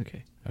 Yes.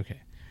 Okay. Okay.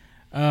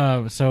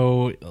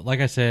 So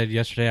like I said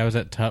yesterday, I was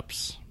at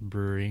Tupp's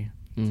Brewery,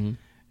 Mm-hmm.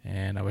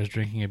 and I was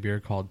drinking a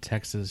beer called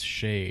Texas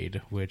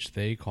Shade, which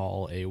they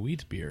call a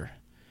wheat beer.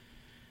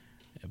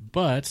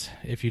 But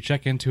if you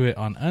check into it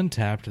on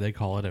Untapped, they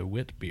call it a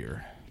wit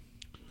beer.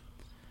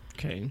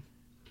 Okay.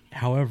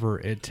 However,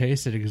 it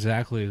tasted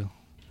exactly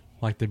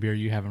like the beer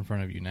you have in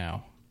front of you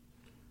now.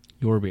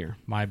 Your beer,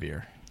 My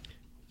beer.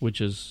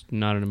 which is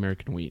not an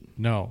American wheat.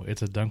 No,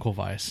 it's a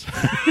Dunkelweiss.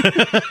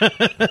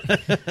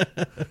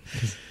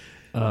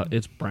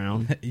 It's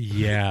brown,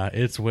 Yeah,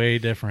 it's way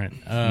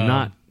different.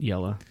 not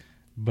yellow.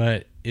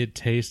 But it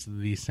tastes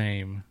the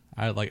same.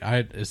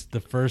 It's the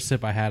first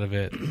sip I had of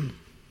it.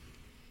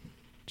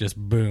 Just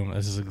boom.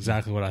 This is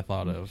exactly what I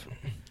thought of.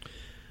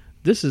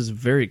 This is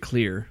very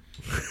clear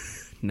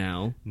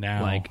now.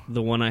 Now. Like,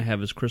 the one I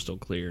have is crystal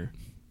clear.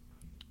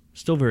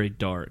 Still very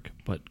dark,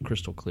 but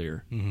crystal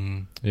clear.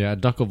 Mm-hmm. Yeah,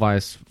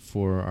 Dunkelweiss,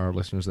 for our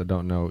listeners that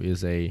don't know,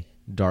 is a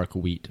dark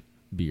wheat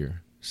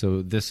beer.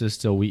 So this is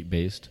still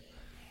wheat-based,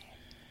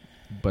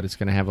 but it's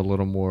going to have a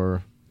little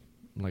more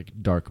like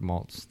dark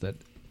malts that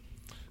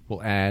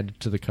will add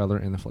to the color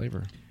and the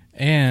flavor.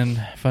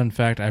 And, fun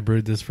fact, I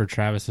brewed this for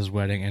Travis's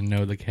wedding, and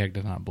no, the keg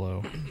did not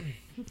blow.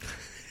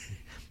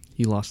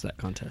 You lost that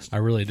contest. I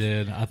really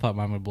did. I thought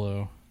mine would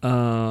blow.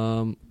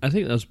 I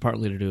think that was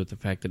partly to do with the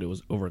fact that it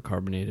was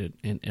overcarbonated,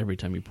 and every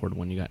time you poured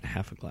one, you got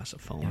half a glass of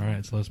foam. All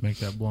right, so let's make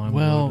that blind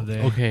Well, blow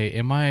today. okay,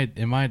 in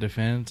my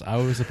defense, I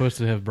was supposed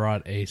to have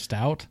brought a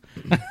stout,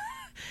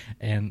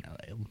 and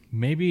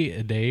maybe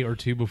a day or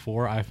two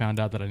before, I found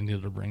out that I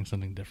needed to bring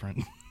something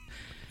different.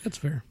 That's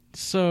fair.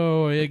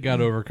 So it got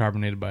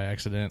overcarbonated by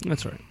accident.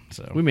 That's right.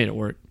 So We made it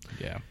work.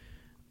 yeah,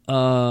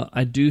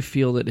 I do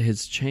feel that it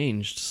has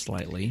changed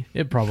slightly.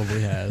 it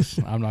probably has.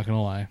 I'm not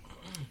gonna lie.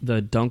 The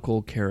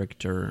Dunkel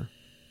character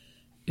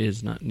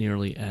is not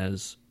nearly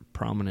as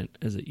prominent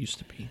as it used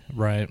to be.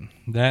 Right,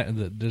 that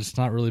it's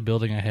not really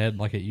building ahead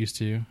like it used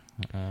to.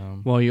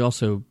 Well, you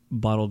also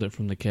bottled it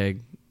from the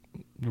keg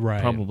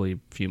Right, probably a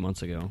few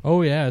months ago.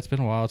 Oh yeah, it's been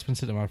a while. It's been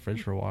sitting in my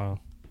fridge for a while.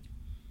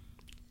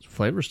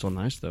 Flavor's still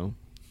nice, though.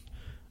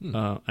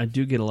 I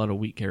do get a lot of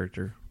wheat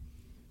character.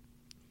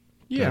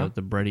 Yeah.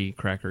 The bready,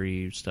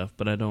 crackery stuff,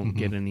 but I don't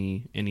get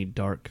any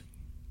dark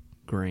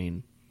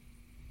grain,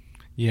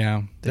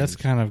 Yeah, that's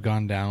Things. kind of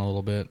gone down a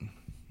little bit,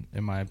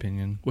 in my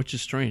opinion. which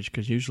is strange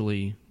because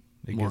usually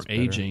It more gets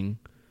better. aging,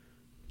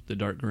 the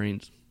dark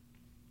grains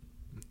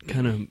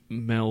kind of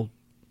meld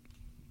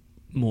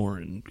more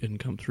and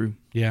come through.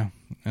 Yeah,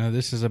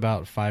 this is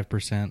about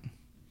 5%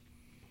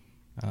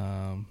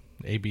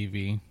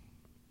 ABV.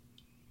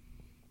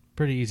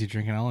 Pretty easy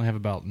drinking. I only have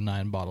about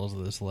 9 bottles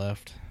of this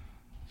left.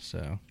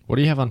 So What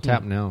do you have on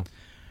tap now?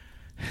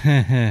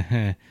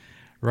 right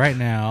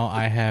now,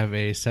 I have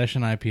a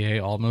Session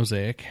IPA All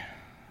Mosaic.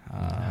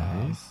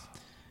 Nice.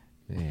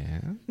 Yeah.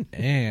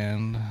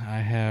 And I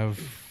have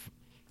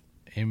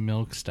a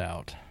Milk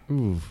Stout.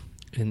 Ooh.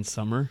 In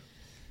summer,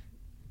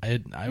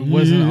 I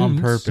wasn't on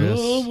purpose.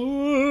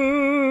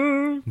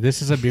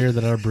 This is a beer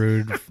that I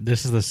brewed.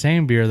 This is the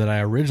same beer that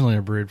I originally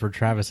brewed for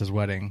Travis's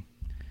wedding.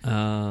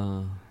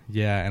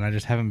 Yeah, and I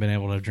just haven't been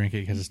able to drink it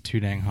because it's too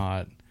dang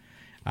hot.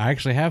 I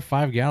actually have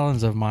 5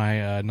 gallons of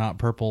my not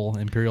purple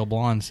Imperial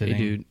Blonde sitting.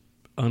 hey dude,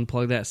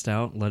 unplug that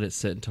stout, let it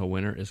sit until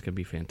winter. It's gonna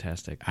be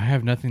fantastic. I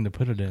have nothing to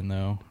put it in,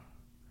 though.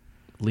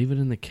 Leave it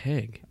in the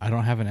keg. I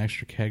don't have an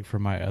extra keg for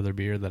my other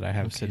beer that I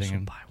have Okay, sitting so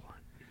in. buy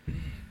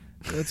one.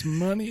 That's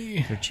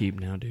money. They're cheap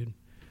now, dude.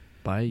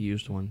 Buy a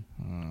used one.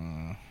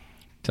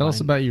 Tell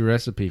us about your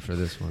recipe for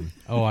this one.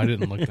 Oh, I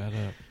didn't look that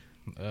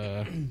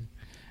up.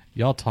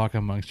 Y'all talk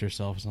amongst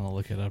yourselves and I'll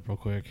look it up real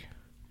quick.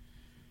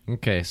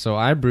 Okay, so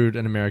I brewed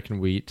an American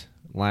wheat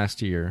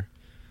last year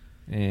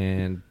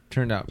and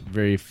turned out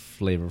very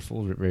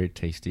flavorful, very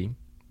tasty.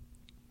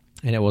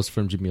 And it was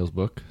from Jamil's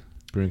book,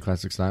 Brewing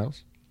Classic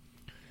Styles.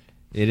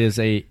 It is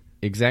a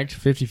exact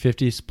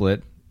 50-50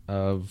 split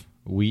of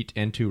wheat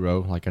and two-row,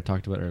 like I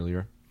talked about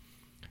earlier.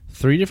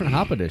 3 different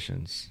hop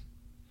additions,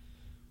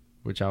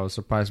 which I was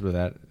surprised with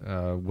that.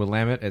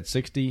 Willamette at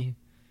 60,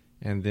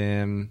 and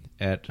then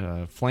at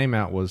Flame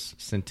Out was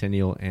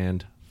Centennial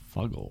and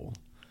Fuggle.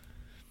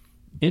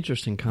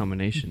 Interesting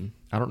combination.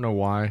 I don't know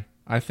why.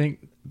 I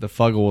think the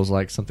Fuggle was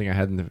like something I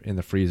had in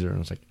the freezer, and I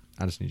was like,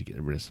 I just need to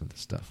get rid of some of this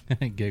stuff.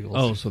 Giggles.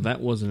 Oh, so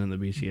that wasn't in the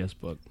BCS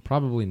book.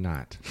 Probably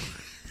not.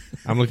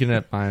 I'm looking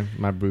at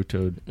my Brew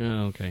Toad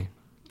Oh, okay.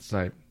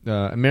 site.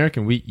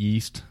 American wheat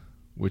yeast,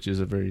 which is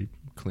a very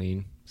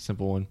clean,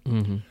 simple one.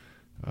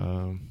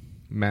 Mm-hmm.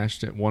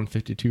 Mashed at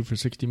 152 for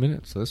 60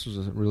 minutes. So this was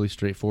a really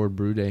straightforward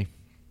brew day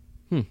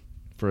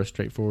for a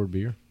straightforward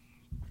beer.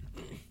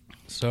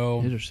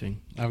 So Interesting.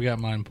 I've got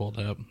mine pulled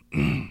up.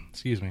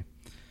 Excuse me.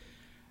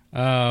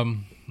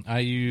 I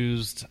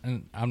used,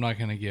 and I'm not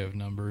going to give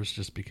numbers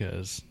just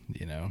because,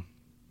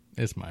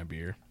 it's my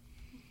beer.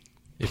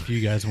 If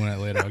you guys want it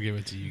later, I'll give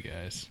it to you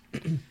guys.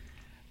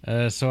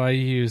 So I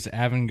used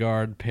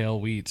Avantgarde Pale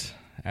Wheat,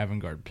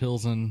 Avantgarde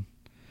Pilsen,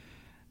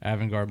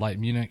 Avantgarde Light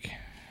Munich,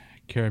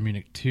 Cara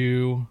Munich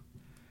 2,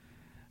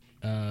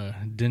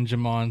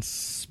 Dingemon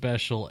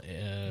Special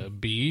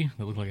B,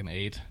 that looked like an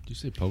 8. Did you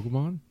say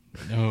Pokemon?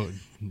 No,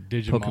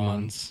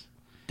 Digimon's.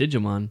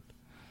 Digimon.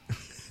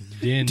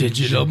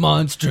 Dinge.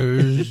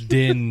 monsters.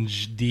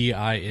 Dinge,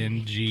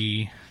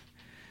 D-I-N-G.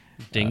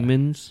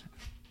 Dingmans.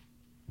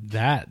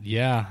 That,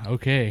 yeah,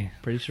 okay.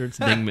 Pretty sure it's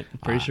Dingman.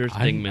 Pretty sure it's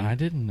Dingman. I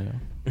didn't know.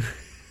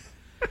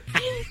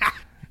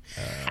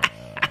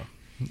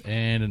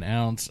 And an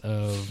ounce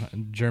of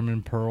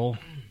German Perle.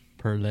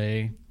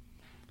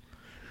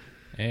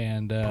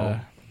 And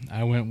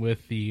I went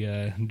with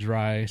the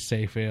dry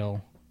Safe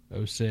Ale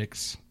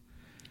 06.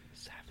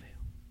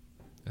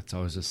 That's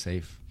always a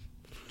safe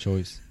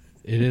choice.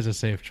 It is a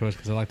safe choice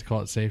because I like to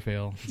call it Safe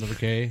Ale. Is that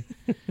okay?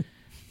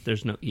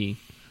 There's no E.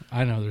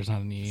 I know there's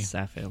not an E.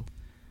 Safale.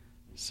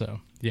 So,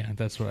 yeah,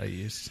 that's what I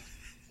used.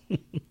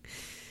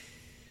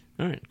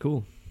 All right,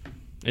 cool.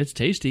 It's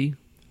tasty.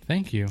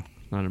 Thank you.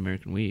 Not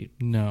American wheat.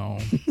 No.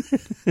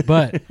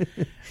 But,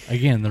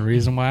 again, the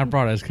reason why I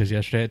brought it is because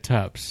yesterday at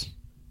Tups,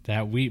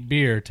 that wheat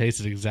beer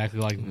tasted exactly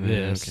like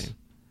this. Okay.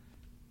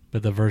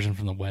 But the version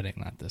from the wedding,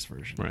 not this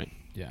version. Right.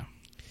 Yeah.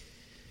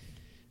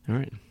 All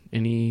right.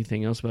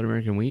 Anything else about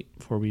American wheat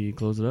before we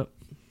close it up?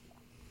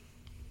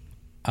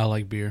 I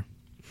like beer.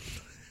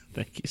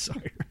 Thank you,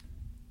 Sawyer.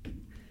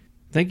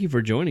 Thank you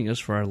for joining us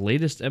for our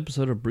latest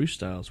episode of Brew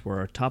Styles, where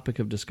our topic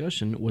of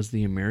discussion was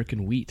the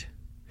American wheat.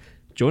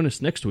 Join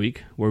us next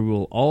week, where we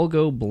will all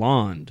go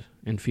blonde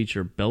and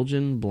feature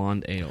Belgian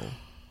Blonde Ale.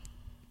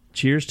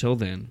 Cheers till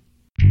then.